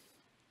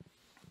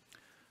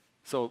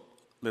so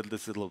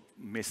this little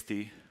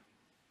misty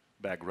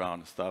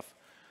background stuff.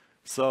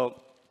 So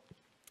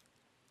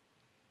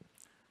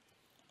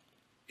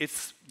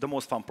it's the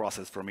most fun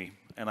process for me,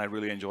 and I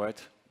really enjoy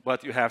it.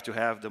 But you have to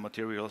have the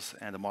materials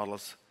and the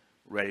models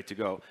ready to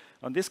go.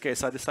 In this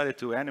case, I decided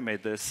to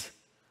animate this.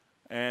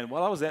 And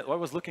while I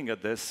was looking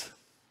at this,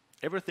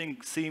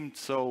 everything seemed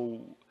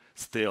so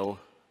still,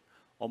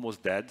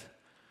 almost dead.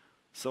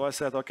 So I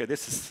said, okay,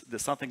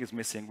 something is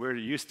missing. We're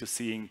used to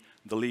seeing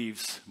the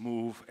leaves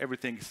move.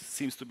 Everything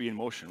seems to be in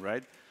motion,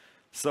 right?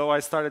 So I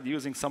started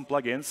using some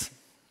plugins.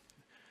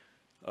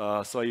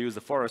 So I used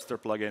the Forester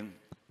plugin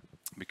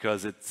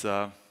because it's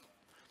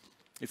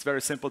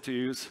very simple to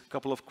use. A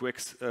couple of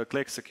clicks,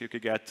 you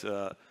could get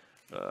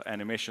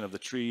animation of the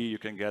tree. You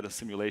can get a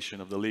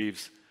simulation of the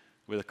leaves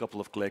with a couple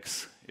of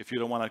clicks. If you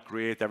don't want to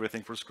create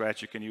everything from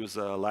scratch, you can use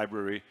a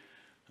library.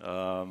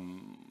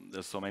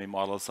 There's so many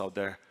models out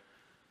there.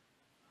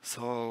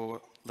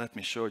 So let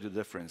me show you the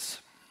difference.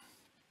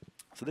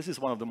 So this is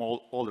one of the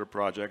older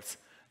projects,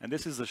 and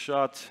this is a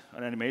shot,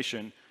 an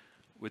animation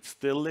with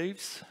still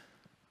leaves.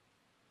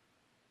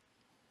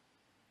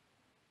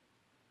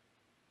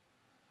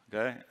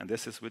 Okay, and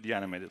this is with the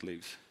animated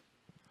leaves.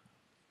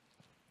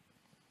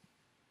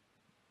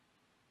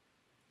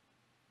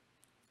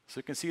 So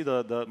you can see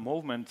the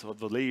movement of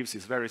the leaves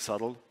is very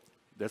subtle.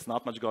 There's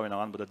not much going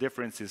on, but the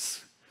difference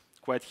is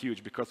quite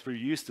huge because we're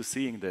used to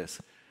seeing this.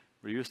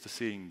 We're used to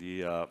seeing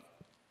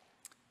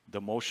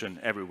the motion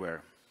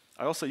everywhere.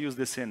 I also use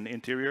this in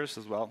interiors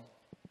as well.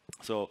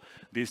 So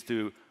these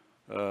two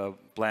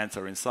plants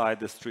are inside,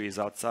 this tree is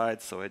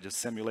outside, so I just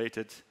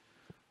simulated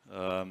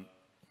the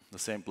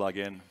same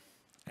plugin.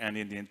 And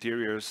in the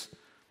interiors,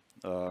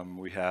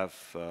 we have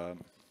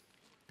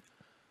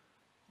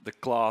the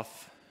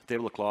cloth,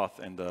 tablecloth,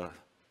 and the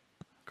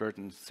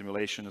curtain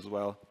simulation as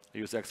well. I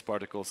use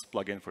X-Particles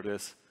plugin for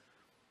this.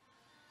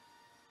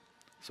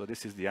 So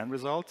this is the end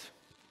result.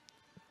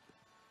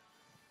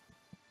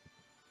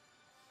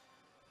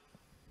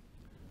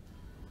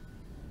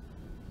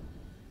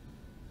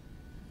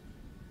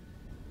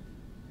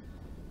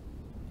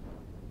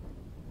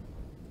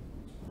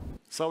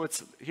 So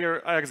it's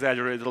here, I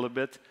exaggerate a little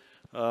bit,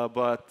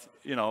 but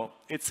you know,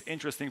 it's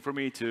interesting for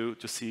me to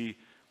see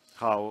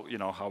how, you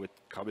know, how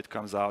it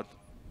comes out.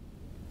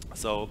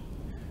 So,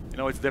 you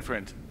know, it's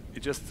different.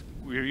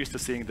 We're used to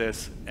seeing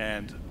this,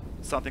 and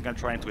something I'm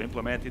trying to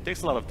implement. It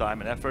takes a lot of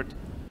time and effort,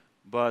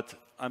 but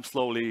I'm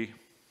slowly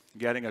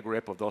getting a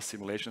grip of those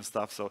simulation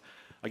stuff. So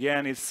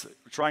again, it's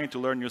trying to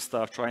learn new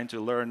stuff, trying to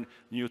learn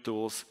new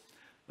tools.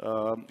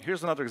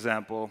 Here's another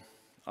example.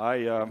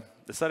 I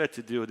decided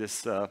to do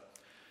this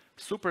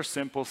super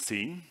simple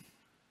scene.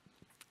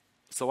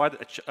 So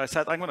I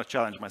said, I'm going to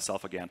challenge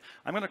myself again.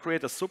 I'm going to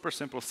create a super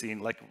simple scene,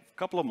 like a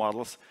couple of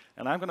models,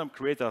 and I'm going to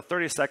create a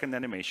 30-second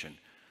animation.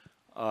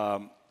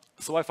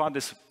 So I found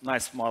this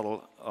nice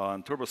model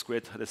on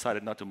TurboSquid. I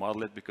decided not to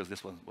model it because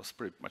this one was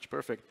pretty much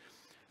perfect.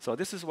 So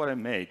this is what I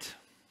made.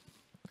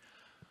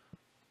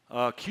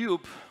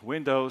 Cube,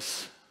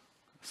 windows,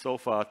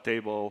 sofa,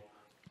 table,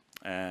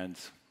 and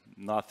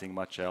nothing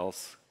much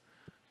else.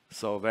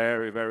 So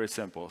very, very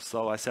simple.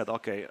 So I said,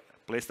 okay,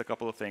 placed a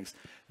couple of things.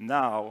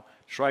 Now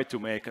try to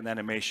make an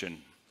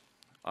animation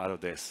out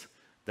of this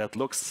that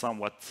looks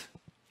somewhat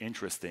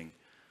interesting.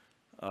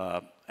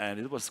 And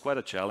it was quite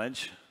a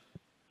challenge.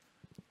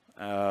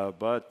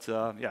 But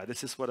yeah,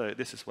 this is what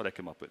I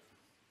came up with.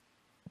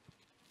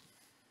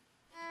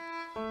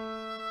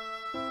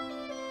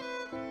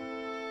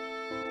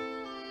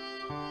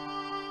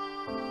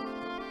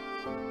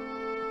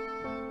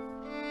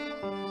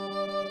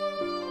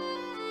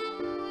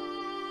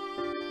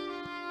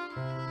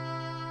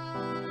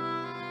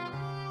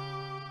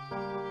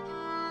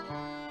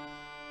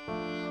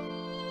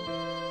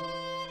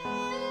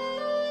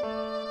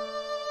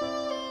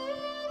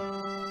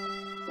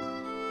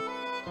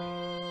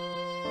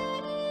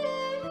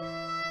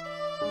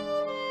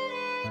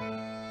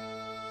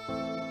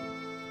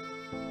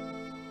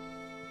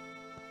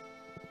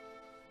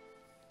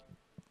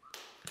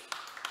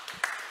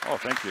 Oh,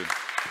 thank you.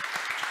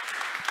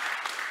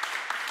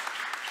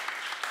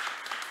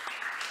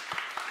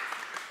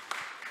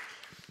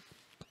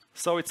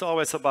 So it's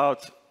always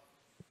about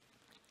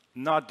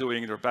not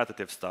doing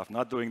repetitive stuff,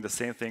 not doing the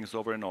same things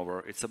over and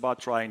over. It's about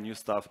trying new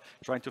stuff,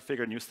 trying to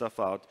figure new stuff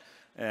out.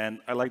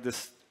 And I like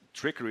this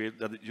trickery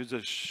that you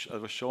just I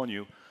was showing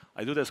you.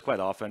 I do this quite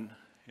often.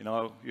 You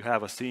know, you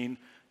have a scene,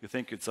 you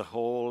think it's a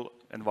whole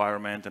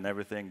environment and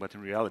everything, but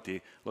in reality,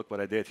 look what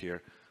I did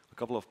here. A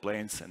couple of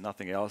planes and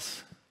nothing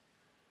else.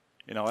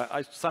 You know,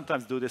 I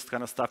sometimes do this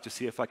kind of stuff to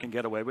see if I can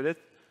get away with it.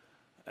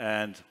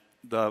 And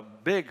the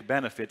big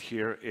benefit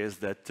here is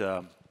that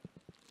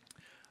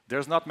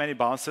there's not many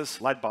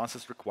bounces, light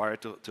bounces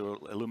required to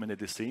illuminate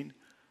the scene.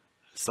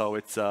 So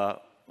it's,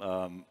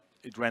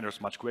 it renders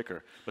much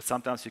quicker. But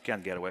sometimes you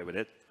can't get away with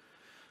it.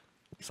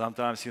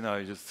 Sometimes, you know,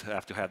 you just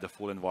have to have the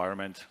full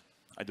environment.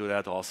 I do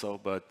that also,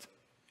 but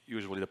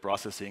usually the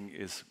processing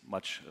is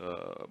much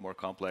more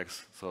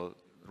complex. So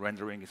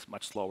rendering is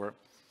much slower.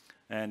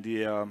 And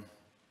the,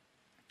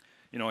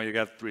 you know, you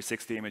got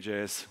 360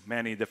 images,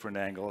 many different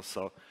angles.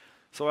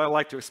 So I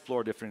like to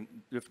explore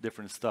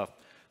different stuff.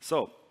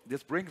 So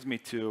this brings me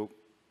to,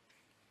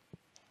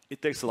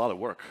 it takes a lot of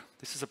work.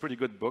 This is a pretty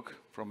good book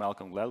from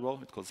Malcolm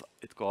Gladwell.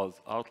 It's called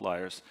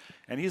Outliers.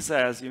 And he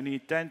says you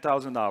need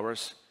 10,000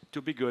 hours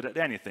to be good at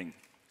anything.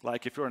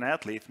 Like if you're an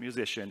athlete,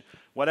 musician,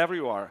 whatever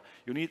you are,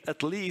 you need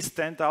at least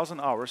 10,000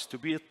 hours to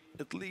be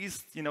at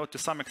least, you know, to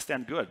some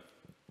extent good.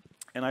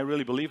 And I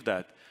really believe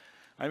that.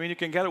 I mean, you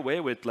can get away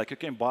with, like, you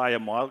can buy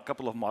a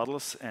couple of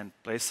models and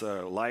place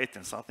a light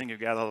and something, you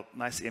get a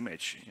nice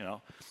image, you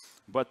know.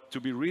 But to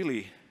be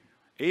really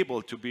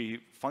able to be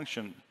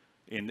function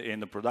in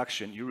the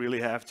production, you really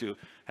have to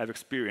have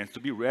experience to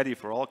be ready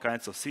for all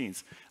kinds of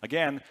scenes.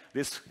 Again,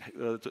 these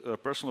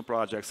personal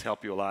projects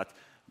help you a lot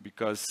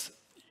because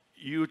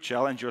you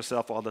challenge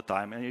yourself all the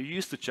time and you're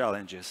used to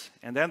challenges.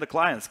 And then the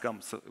clients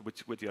come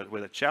with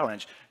a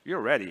challenge, you're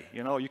ready.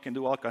 You know, you can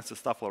do all kinds of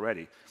stuff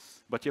already.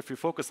 But if you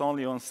focus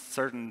only on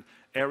certain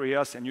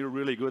areas and you're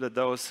really good at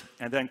those,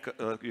 and then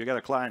you get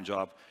a client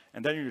job,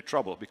 and then you're in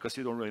trouble because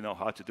you don't really know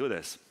how to do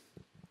this.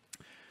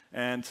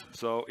 And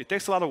so it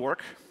takes a lot of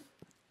work,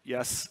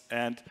 yes,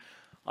 and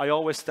I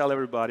always tell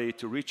everybody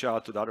to reach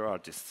out to the other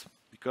artists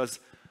because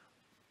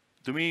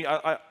to me,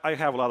 I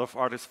have a lot of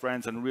artist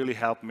friends and really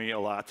helped me a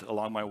lot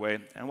along my way.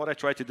 And what I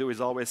try to do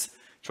is always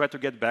try to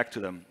get back to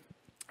them,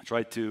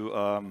 try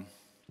to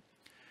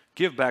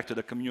give back to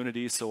the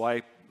community. So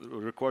I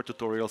record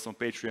tutorials on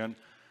Patreon.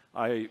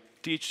 I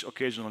teach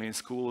occasionally in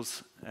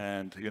schools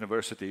and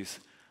universities.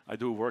 I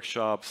do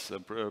workshops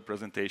and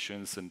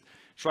presentations and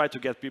try to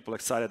get people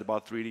excited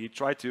about 3D,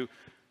 try to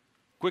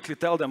quickly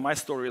tell them my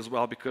story as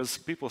well, because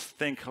people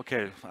think,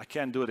 okay, I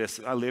can't do this.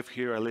 I live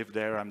here, I live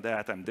there, I'm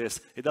that, I'm this.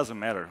 It doesn't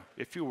matter.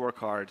 If you work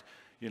hard,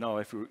 you know,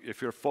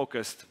 if you're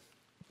focused,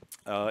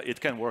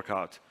 it can work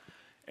out.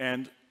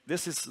 And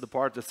this is the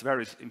part that's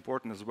very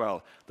important as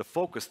well, the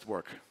focused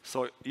work.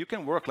 So you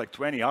can work like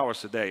 20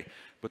 hours a day,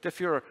 but if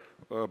you're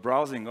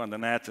browsing on the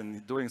net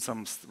and doing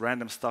some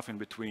random stuff in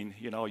between,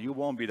 you know, you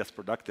won't be as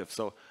productive.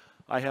 So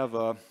I have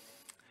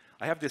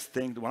this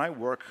thing, when I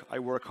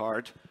work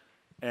hard,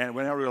 and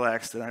when I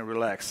relax, then I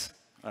relax.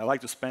 I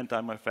like to spend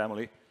time with my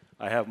family.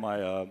 I have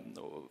my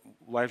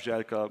wife,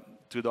 Jelka,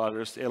 2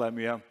 daughters, Ela and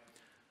Mia.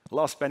 I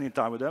love spending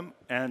time with them.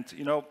 And,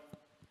 you know,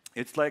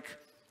 it's like,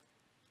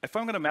 if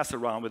I'm going to mess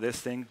around with this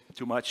thing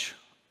too much,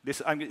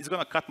 it's going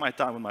to cut my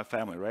time with my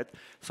family, right?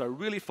 So I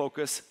really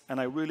focus, and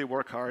I really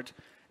work hard.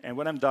 And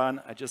when I'm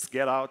done, I just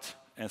get out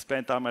and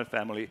spend time with my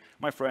family,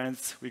 my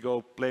friends. We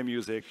go play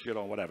music, you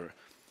know, whatever.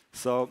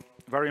 So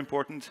very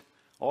important.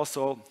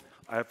 Also,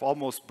 I've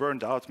almost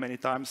burned out many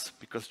times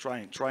because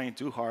trying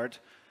too hard.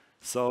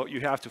 So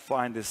you have to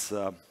find this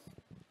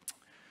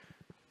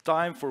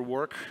time for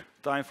work,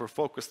 time for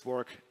focused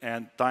work,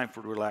 and time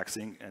for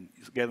relaxing, and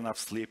get enough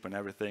sleep and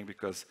everything,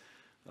 because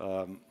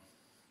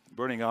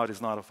burning out is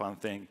not a fun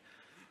thing.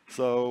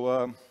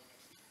 So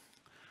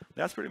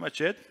that's pretty much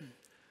it.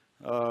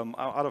 I'm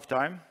out of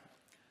time.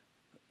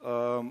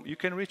 You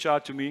can reach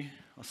out to me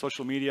on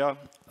social media.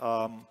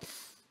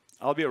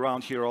 I'll be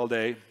around here all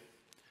day.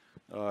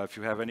 If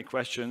you have any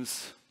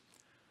questions,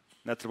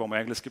 ne trebamo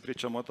engleski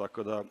pričamo,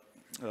 tako da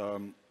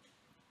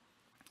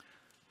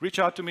reach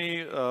out to me.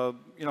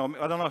 You know,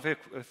 I don't know if I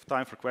have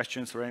time for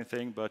questions or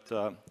anything, but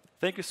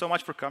thank you so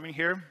much for coming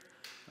here.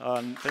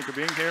 Thank you for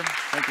being here.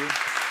 Thank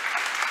you.